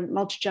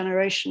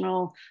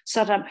 multi-generational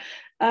setup.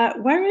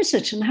 Where is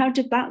it and how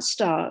did that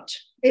start?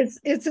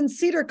 It's in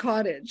Cedar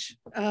Cottage.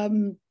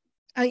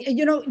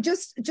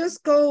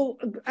 Just go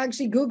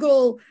actually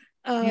Google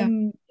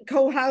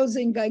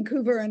co-housing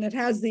Vancouver and it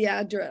has the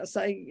address.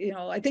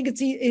 I think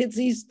it's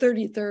East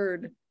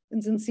 33rd.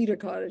 It's in Cedar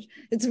Cottage.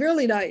 It's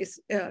really nice.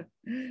 Yeah.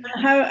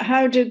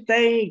 How did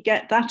they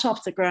get that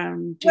off the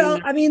ground?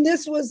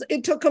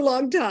 It took a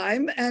long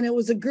time, and it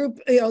was a group.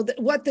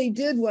 What they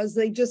did was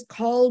they just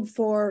called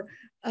for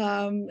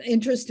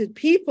interested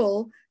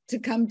people to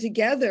come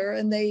together,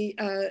 and they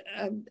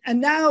and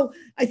now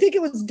I think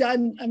it was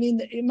done. I mean,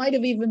 it might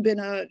have even been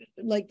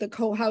the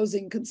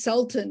co-housing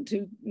consultant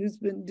who's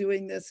been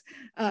doing this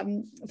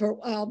for a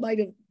while might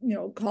have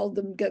called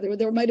them together.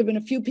 There might have been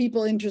a few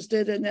people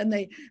interested, and then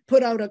they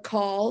put out a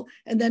call,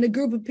 and then a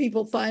group of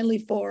people finally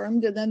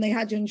formed, and then they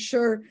had to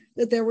ensure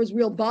that there was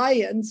real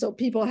buy-in. So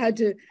people had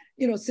to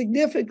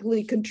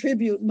significantly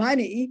contribute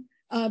money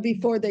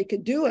before they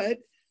could do it,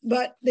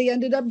 but they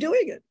ended up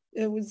doing it.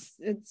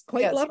 It's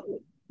quite lovely.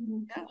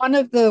 Yeah.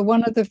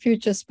 One of the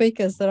future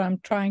speakers that I'm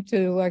trying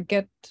to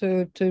get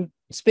to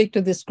speak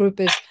to this group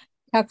is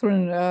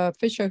Catherine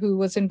Fisher, who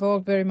was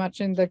involved very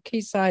much in the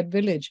Quayside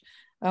Village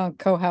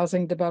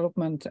co-housing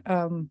development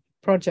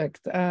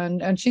project,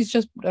 and she's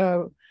just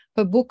her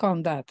book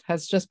on that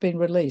has just been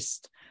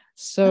released.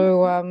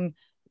 So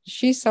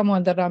she's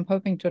someone that I'm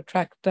hoping to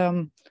attract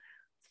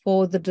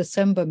for the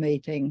December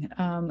meeting,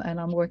 and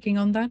I'm working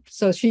on that.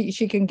 So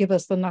she can give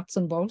us the nuts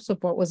and bolts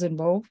of what was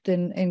involved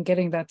in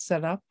getting that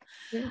set up.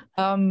 Yeah.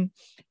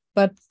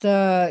 But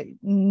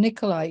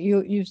Nicola,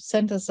 you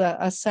sent us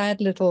a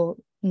sad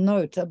little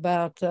note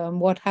about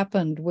what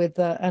happened with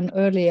an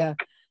earlier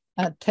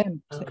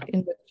attempt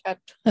in the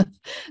chat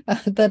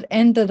that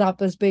ended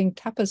up as being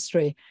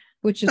Tapestry,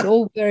 which is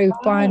all very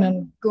fine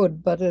and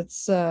good, but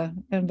it's a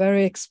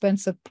very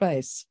expensive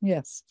place.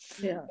 Yes.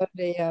 Yeah. But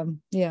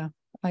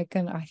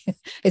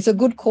it's a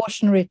good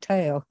cautionary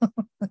tale.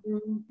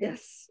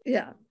 Yes.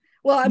 Yeah.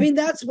 Well, I mean,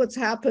 that's what's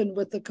happened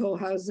with the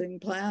co-housing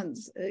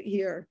plans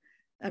here.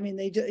 I mean,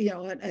 they just,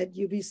 at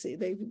UBC,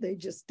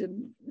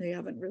 they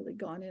haven't really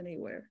gone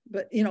anywhere.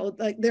 But,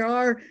 there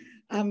are,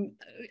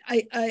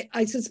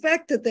 I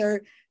suspect that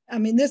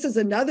this is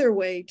another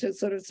way to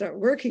sort of start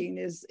working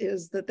is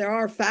that there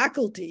are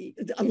faculty.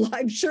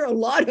 I'm sure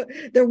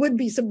there would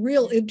be some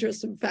real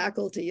interest in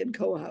faculty in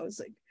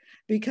co-housing,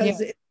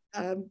 because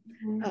I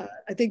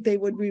think they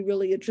would be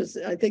really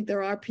interested. I think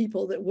there are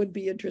people that would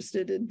be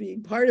interested in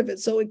being part of it.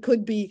 So it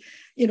could be,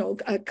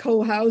 a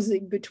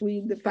co-housing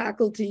between the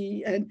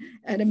faculty and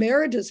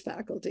emeritus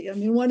faculty. I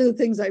mean, one of the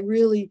things I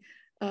really,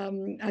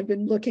 I've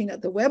been looking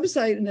at the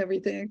website and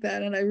everything like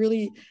that, and I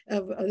really,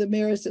 of the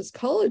Emeritus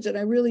College, and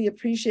I really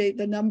appreciate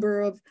the number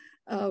of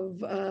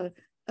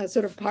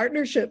sort of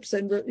partnerships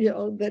and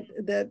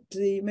that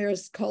the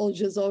Emeritus College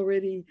has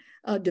already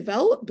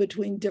developed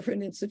between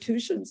different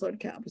institutions on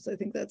campus. I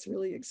think that's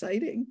really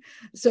exciting.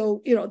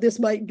 So this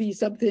might be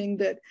something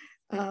that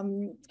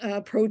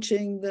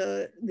approaching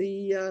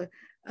the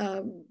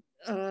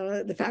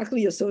the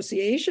faculty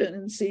association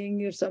and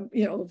seeing if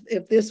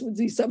if this would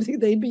be something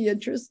they'd be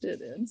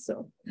interested in.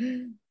 So,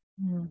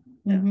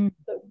 Mm-hmm.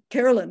 So,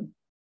 Carolyn.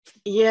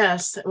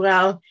 Yes,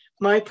 well,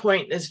 my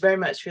point is very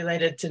much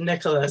related to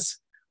Nicola's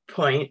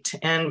point,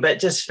 but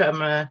just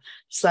from a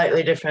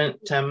slightly different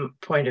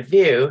point of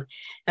view.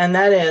 And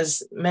that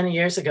is many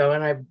years ago,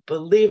 and I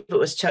believe it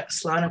was Chuck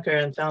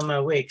Sloniker and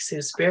Thelma Weeks who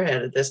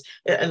spearheaded this.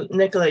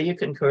 Nicola, you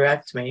can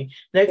correct me.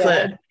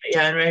 Nicola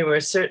and Ray were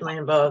certainly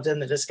involved in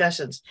the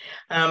discussions.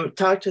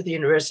 Talked with the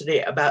university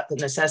about the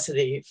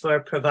necessity for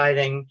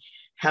providing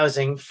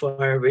housing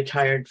for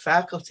retired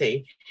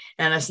faculty.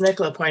 And as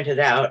Nicola pointed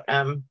out,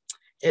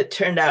 it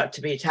turned out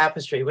to be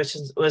Tapestry, which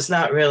was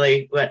not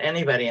really what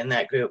anybody in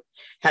that group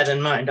had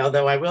in mind,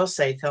 although I will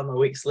say Thelma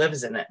Weeks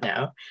lives in it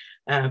now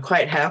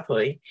quite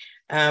happily.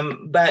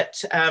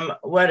 But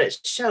what it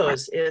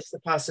shows is the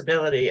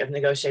possibility of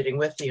negotiating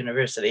with the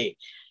university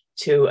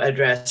to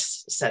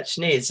address such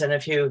needs. And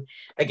if you,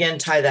 again,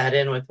 tie that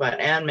in with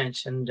what Anne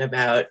mentioned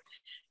about,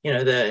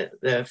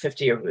 the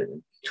 50 or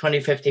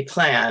 2050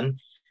 plan,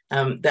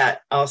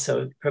 that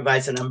also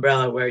provides an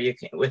umbrella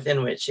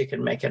within which you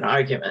can make an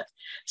argument.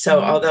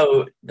 So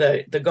although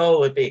the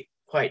goal would be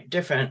quite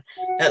different,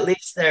 at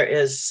least there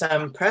is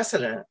some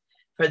precedent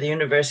for the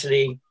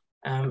university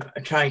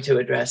trying to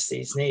address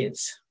these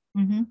needs.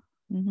 Mm-hmm.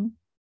 Mm-hmm.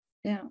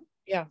 Yeah.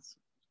 Yes.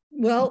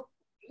 Well,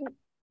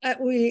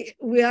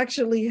 we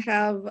actually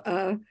have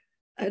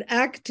an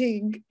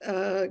acting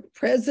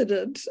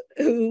president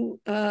who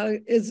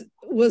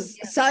was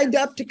signed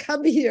up to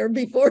come here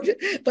before,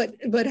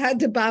 but had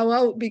to bow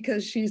out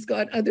because she's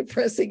got other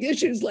pressing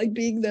issues like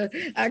being the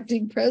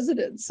acting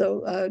president.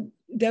 So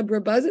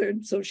Deborah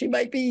Buzzard. So she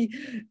might be,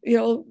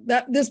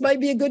 that this might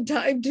be a good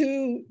time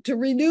to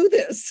renew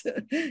this,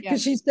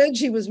 because she said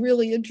she was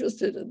really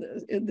interested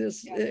in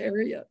this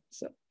area.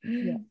 So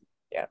yeah.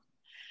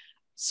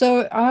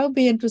 So I'll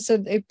be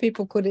interested if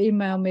people could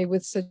email me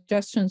with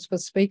suggestions for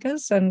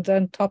speakers and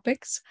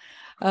topics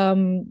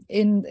in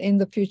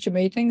the future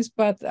meetings.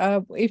 But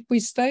if we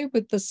stay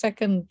with the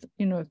second,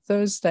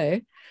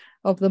 Thursday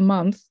of the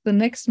month, the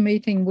next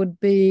meeting would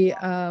be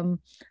on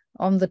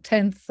the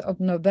 10th of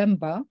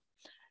November.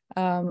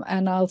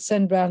 And I'll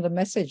send round a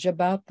message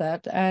about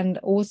that and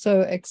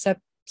also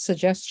accept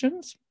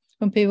suggestions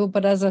from people.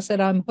 But as I said,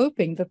 I'm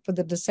hoping that for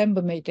the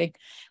December meeting,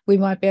 we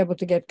might be able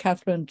to get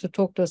Catherine to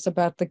talk to us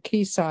about the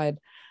Quayside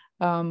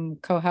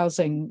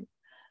co-housing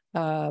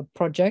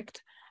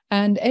project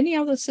and any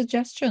other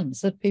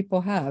suggestions that people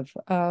have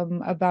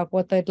about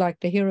what they'd like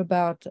to hear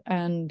about,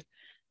 and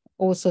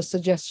also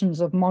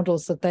suggestions of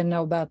models that they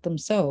know about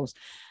themselves.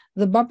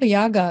 The Baba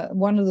Yaga,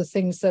 one of the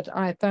things that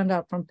I found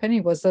out from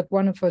Penny was that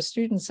one of her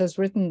students has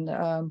written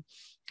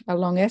a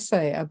long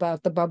essay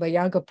about the Baba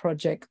Yaga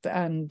project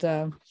and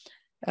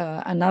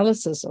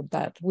analysis of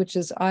that, which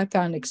I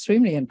found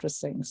extremely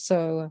interesting.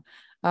 So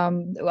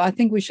I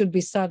think we should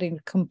be starting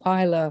to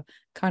compile a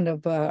kind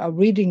of a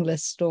reading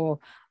list or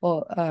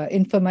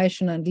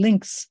information and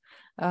links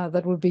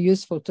that would be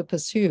useful to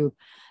pursue.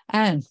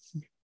 And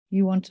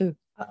you want to?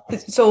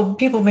 So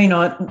people may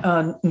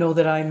not know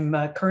that I'm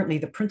currently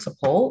the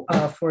principal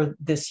for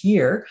this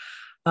year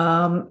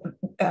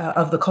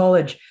of the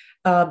college.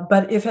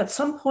 But if at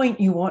some point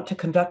you want to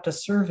conduct a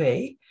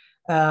survey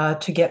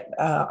to get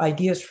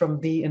ideas from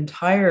the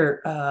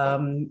entire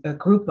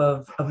group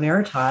of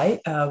emeriti,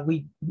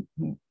 we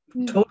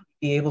totally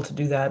be able to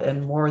do that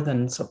and more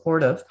than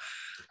supportive.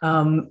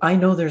 I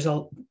know there's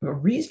a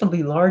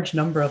reasonably large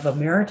number of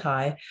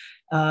emeriti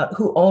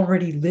who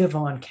already live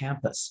on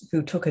campus,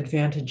 who took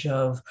advantage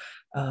of,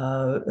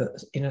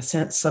 in a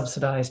sense,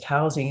 subsidized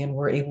housing and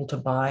were able to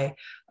buy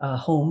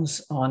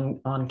homes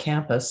on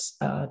campus,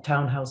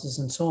 townhouses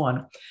and so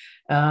on.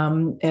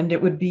 And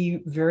it would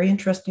be very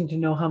interesting to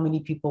know how many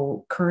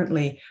people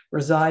currently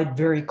reside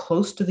very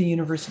close to the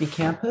university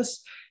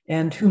campus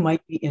and who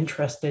might be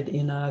interested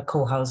in a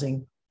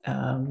co-housing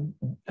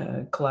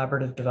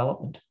collaborative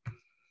development.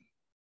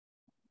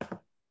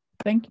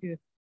 Thank you.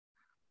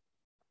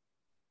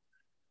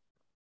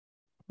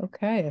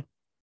 Okay.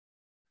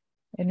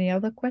 Any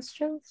other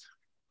questions?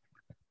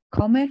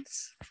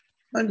 Comments?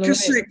 I'll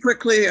just say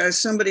quickly, as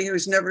somebody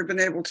who's never been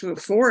able to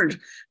afford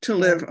to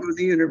live on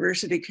the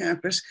university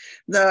campus,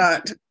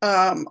 that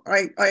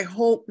I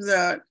hope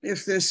that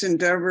if this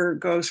endeavor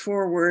goes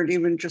forward,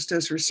 even just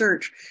as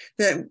research,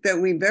 that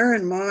we bear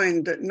in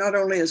mind that not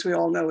only, as we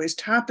all know, is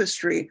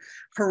Tapestry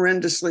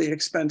horrendously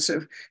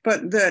expensive,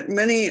 but that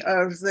many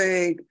of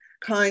the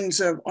kinds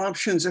of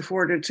options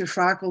afforded to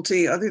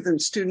faculty other than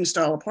student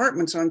style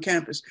apartments on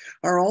campus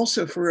are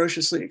also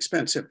ferociously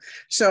expensive.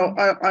 So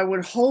I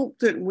would hope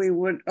that we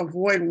would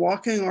avoid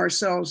walking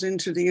ourselves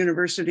into the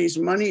university's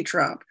money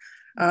trap,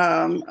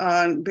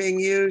 being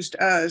used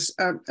as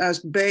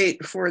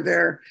bait for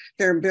their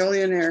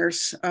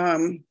billionaires'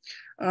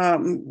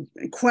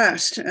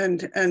 quest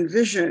and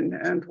vision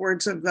and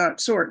words of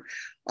that sort.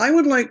 I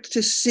would like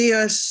to see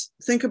us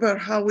think about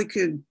how we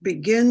could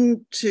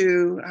begin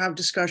to have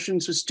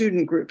discussions with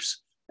student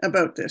groups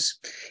about this.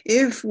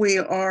 If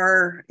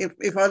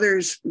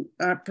others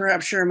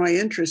perhaps share my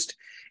interest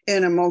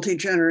in a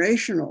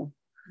multi-generational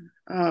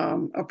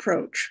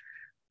approach,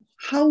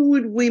 how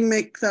would we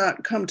make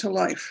that come to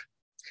life?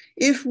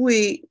 If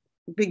we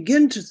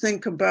begin to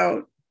think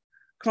about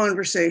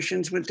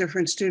conversations with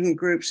different student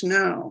groups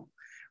now,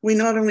 we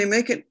not only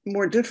make it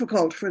more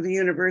difficult for the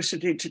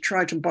university to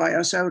try to buy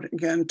us out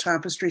again,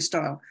 tapestry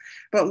style,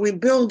 but we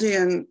build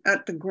in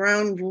at the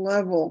ground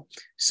level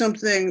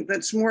something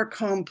that's more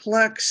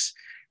complex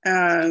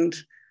and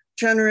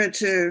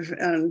generative,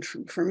 and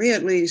for me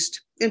at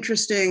least,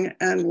 interesting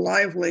and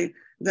lively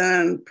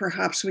than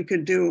perhaps we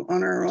could do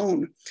on our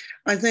own.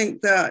 I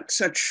think that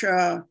such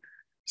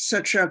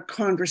a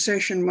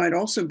conversation might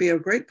also be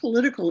of great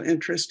political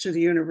interest to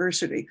the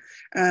university.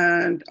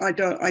 And I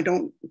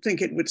don't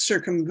think it would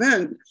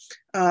circumvent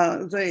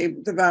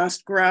the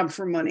vast grab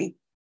for money,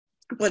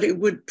 but it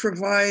would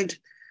provide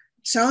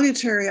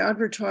salutary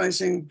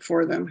advertising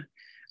for them.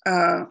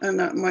 And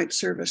that might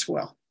serve us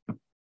well.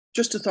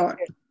 Just a thought.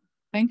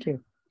 Thank you.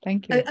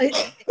 Thank you.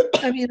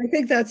 I mean, I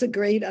think that's a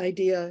great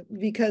idea,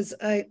 because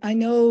I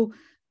know,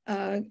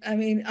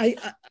 I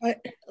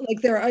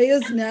like there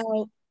is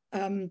now,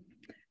 I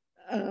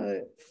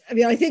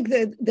mean, I think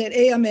that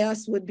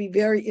AMS would be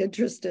very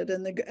interested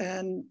in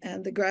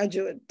and the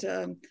Graduate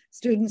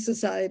Student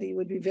Society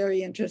would be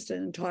very interested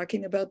in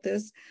talking about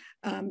this.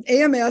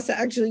 AMS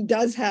actually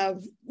does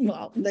have,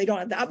 well, they don't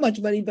have that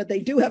much money, but they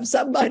do have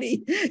some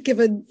money,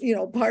 given, you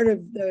know, part of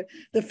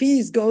the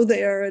fees go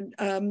there, and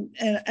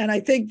I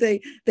think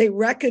they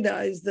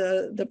recognize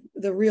the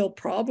real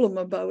problem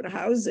about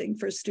housing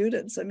for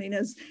students. I mean,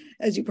 as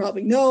you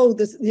probably know,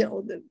 this,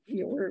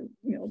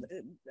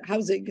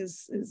 housing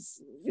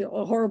is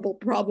a horrible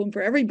problem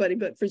for everybody,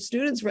 but for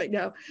students right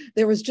now,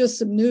 there was just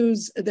some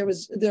news. There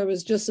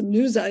was just some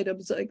news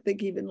items, I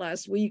think even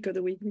last week or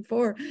the week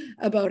before,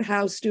 about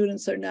how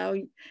students are now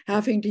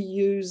having to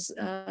use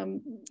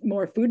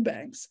more food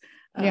banks.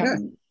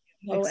 Exactly.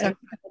 And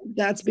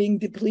that's being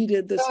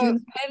depleted. The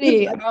students.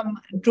 Penny,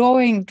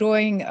 drawing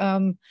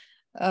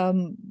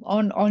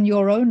on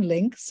your own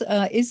links,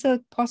 is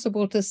it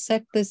possible to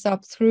set this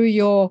up through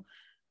your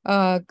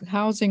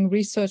Housing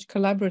Research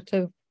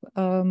Collaborative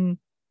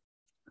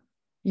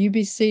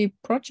UBC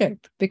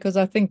project? Because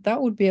I think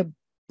that would be a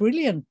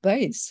brilliant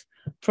base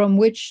from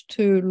which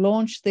to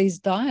launch these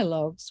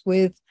dialogues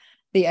with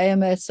the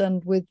AMS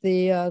and with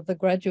the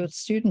Graduate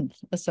Student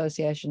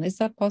Association. Is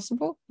that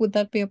possible? Would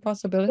that be a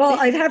possibility? Well,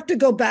 I'd have to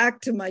go back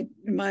to my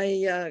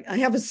I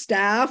have a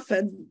staff,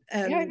 and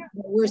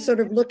we're sort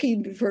of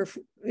looking for,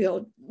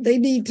 they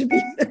need to be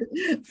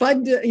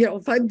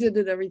funded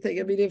and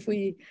everything. I mean, if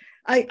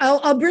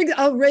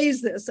I'll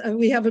raise this, and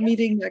we have a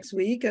meeting next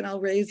week, and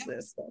I'll raise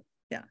this. So,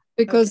 yeah.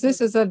 Because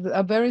this is a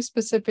very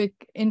specific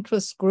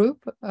interest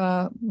group,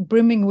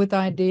 brimming with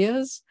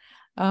ideas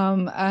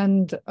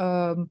and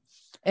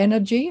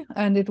energy,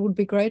 and it would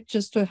be great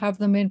just to have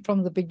them in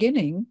from the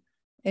beginning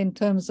in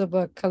terms of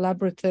a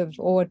collaborative,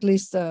 or at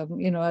least a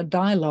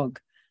dialogue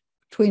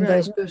between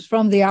those groups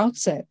from the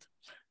outset,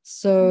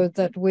 so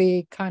that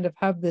we kind of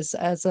have this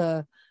as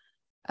a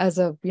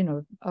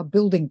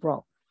building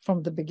block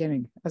from the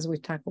beginning as we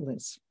tackle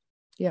this.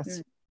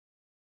 Yes.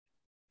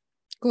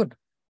 Good.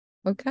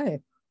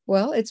 Okay.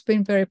 Well, it's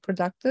been very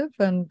productive,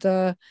 and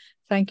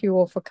thank you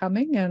all for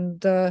coming,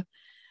 and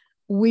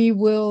we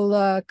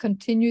will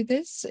continue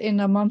this in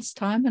a month's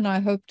time, and I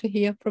hope to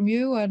hear from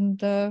you, and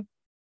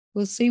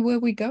we'll see where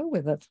we go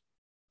with it.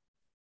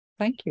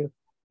 Thank you.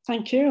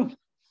 Thank you.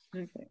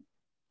 Okay.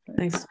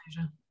 Thanks,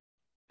 Asia.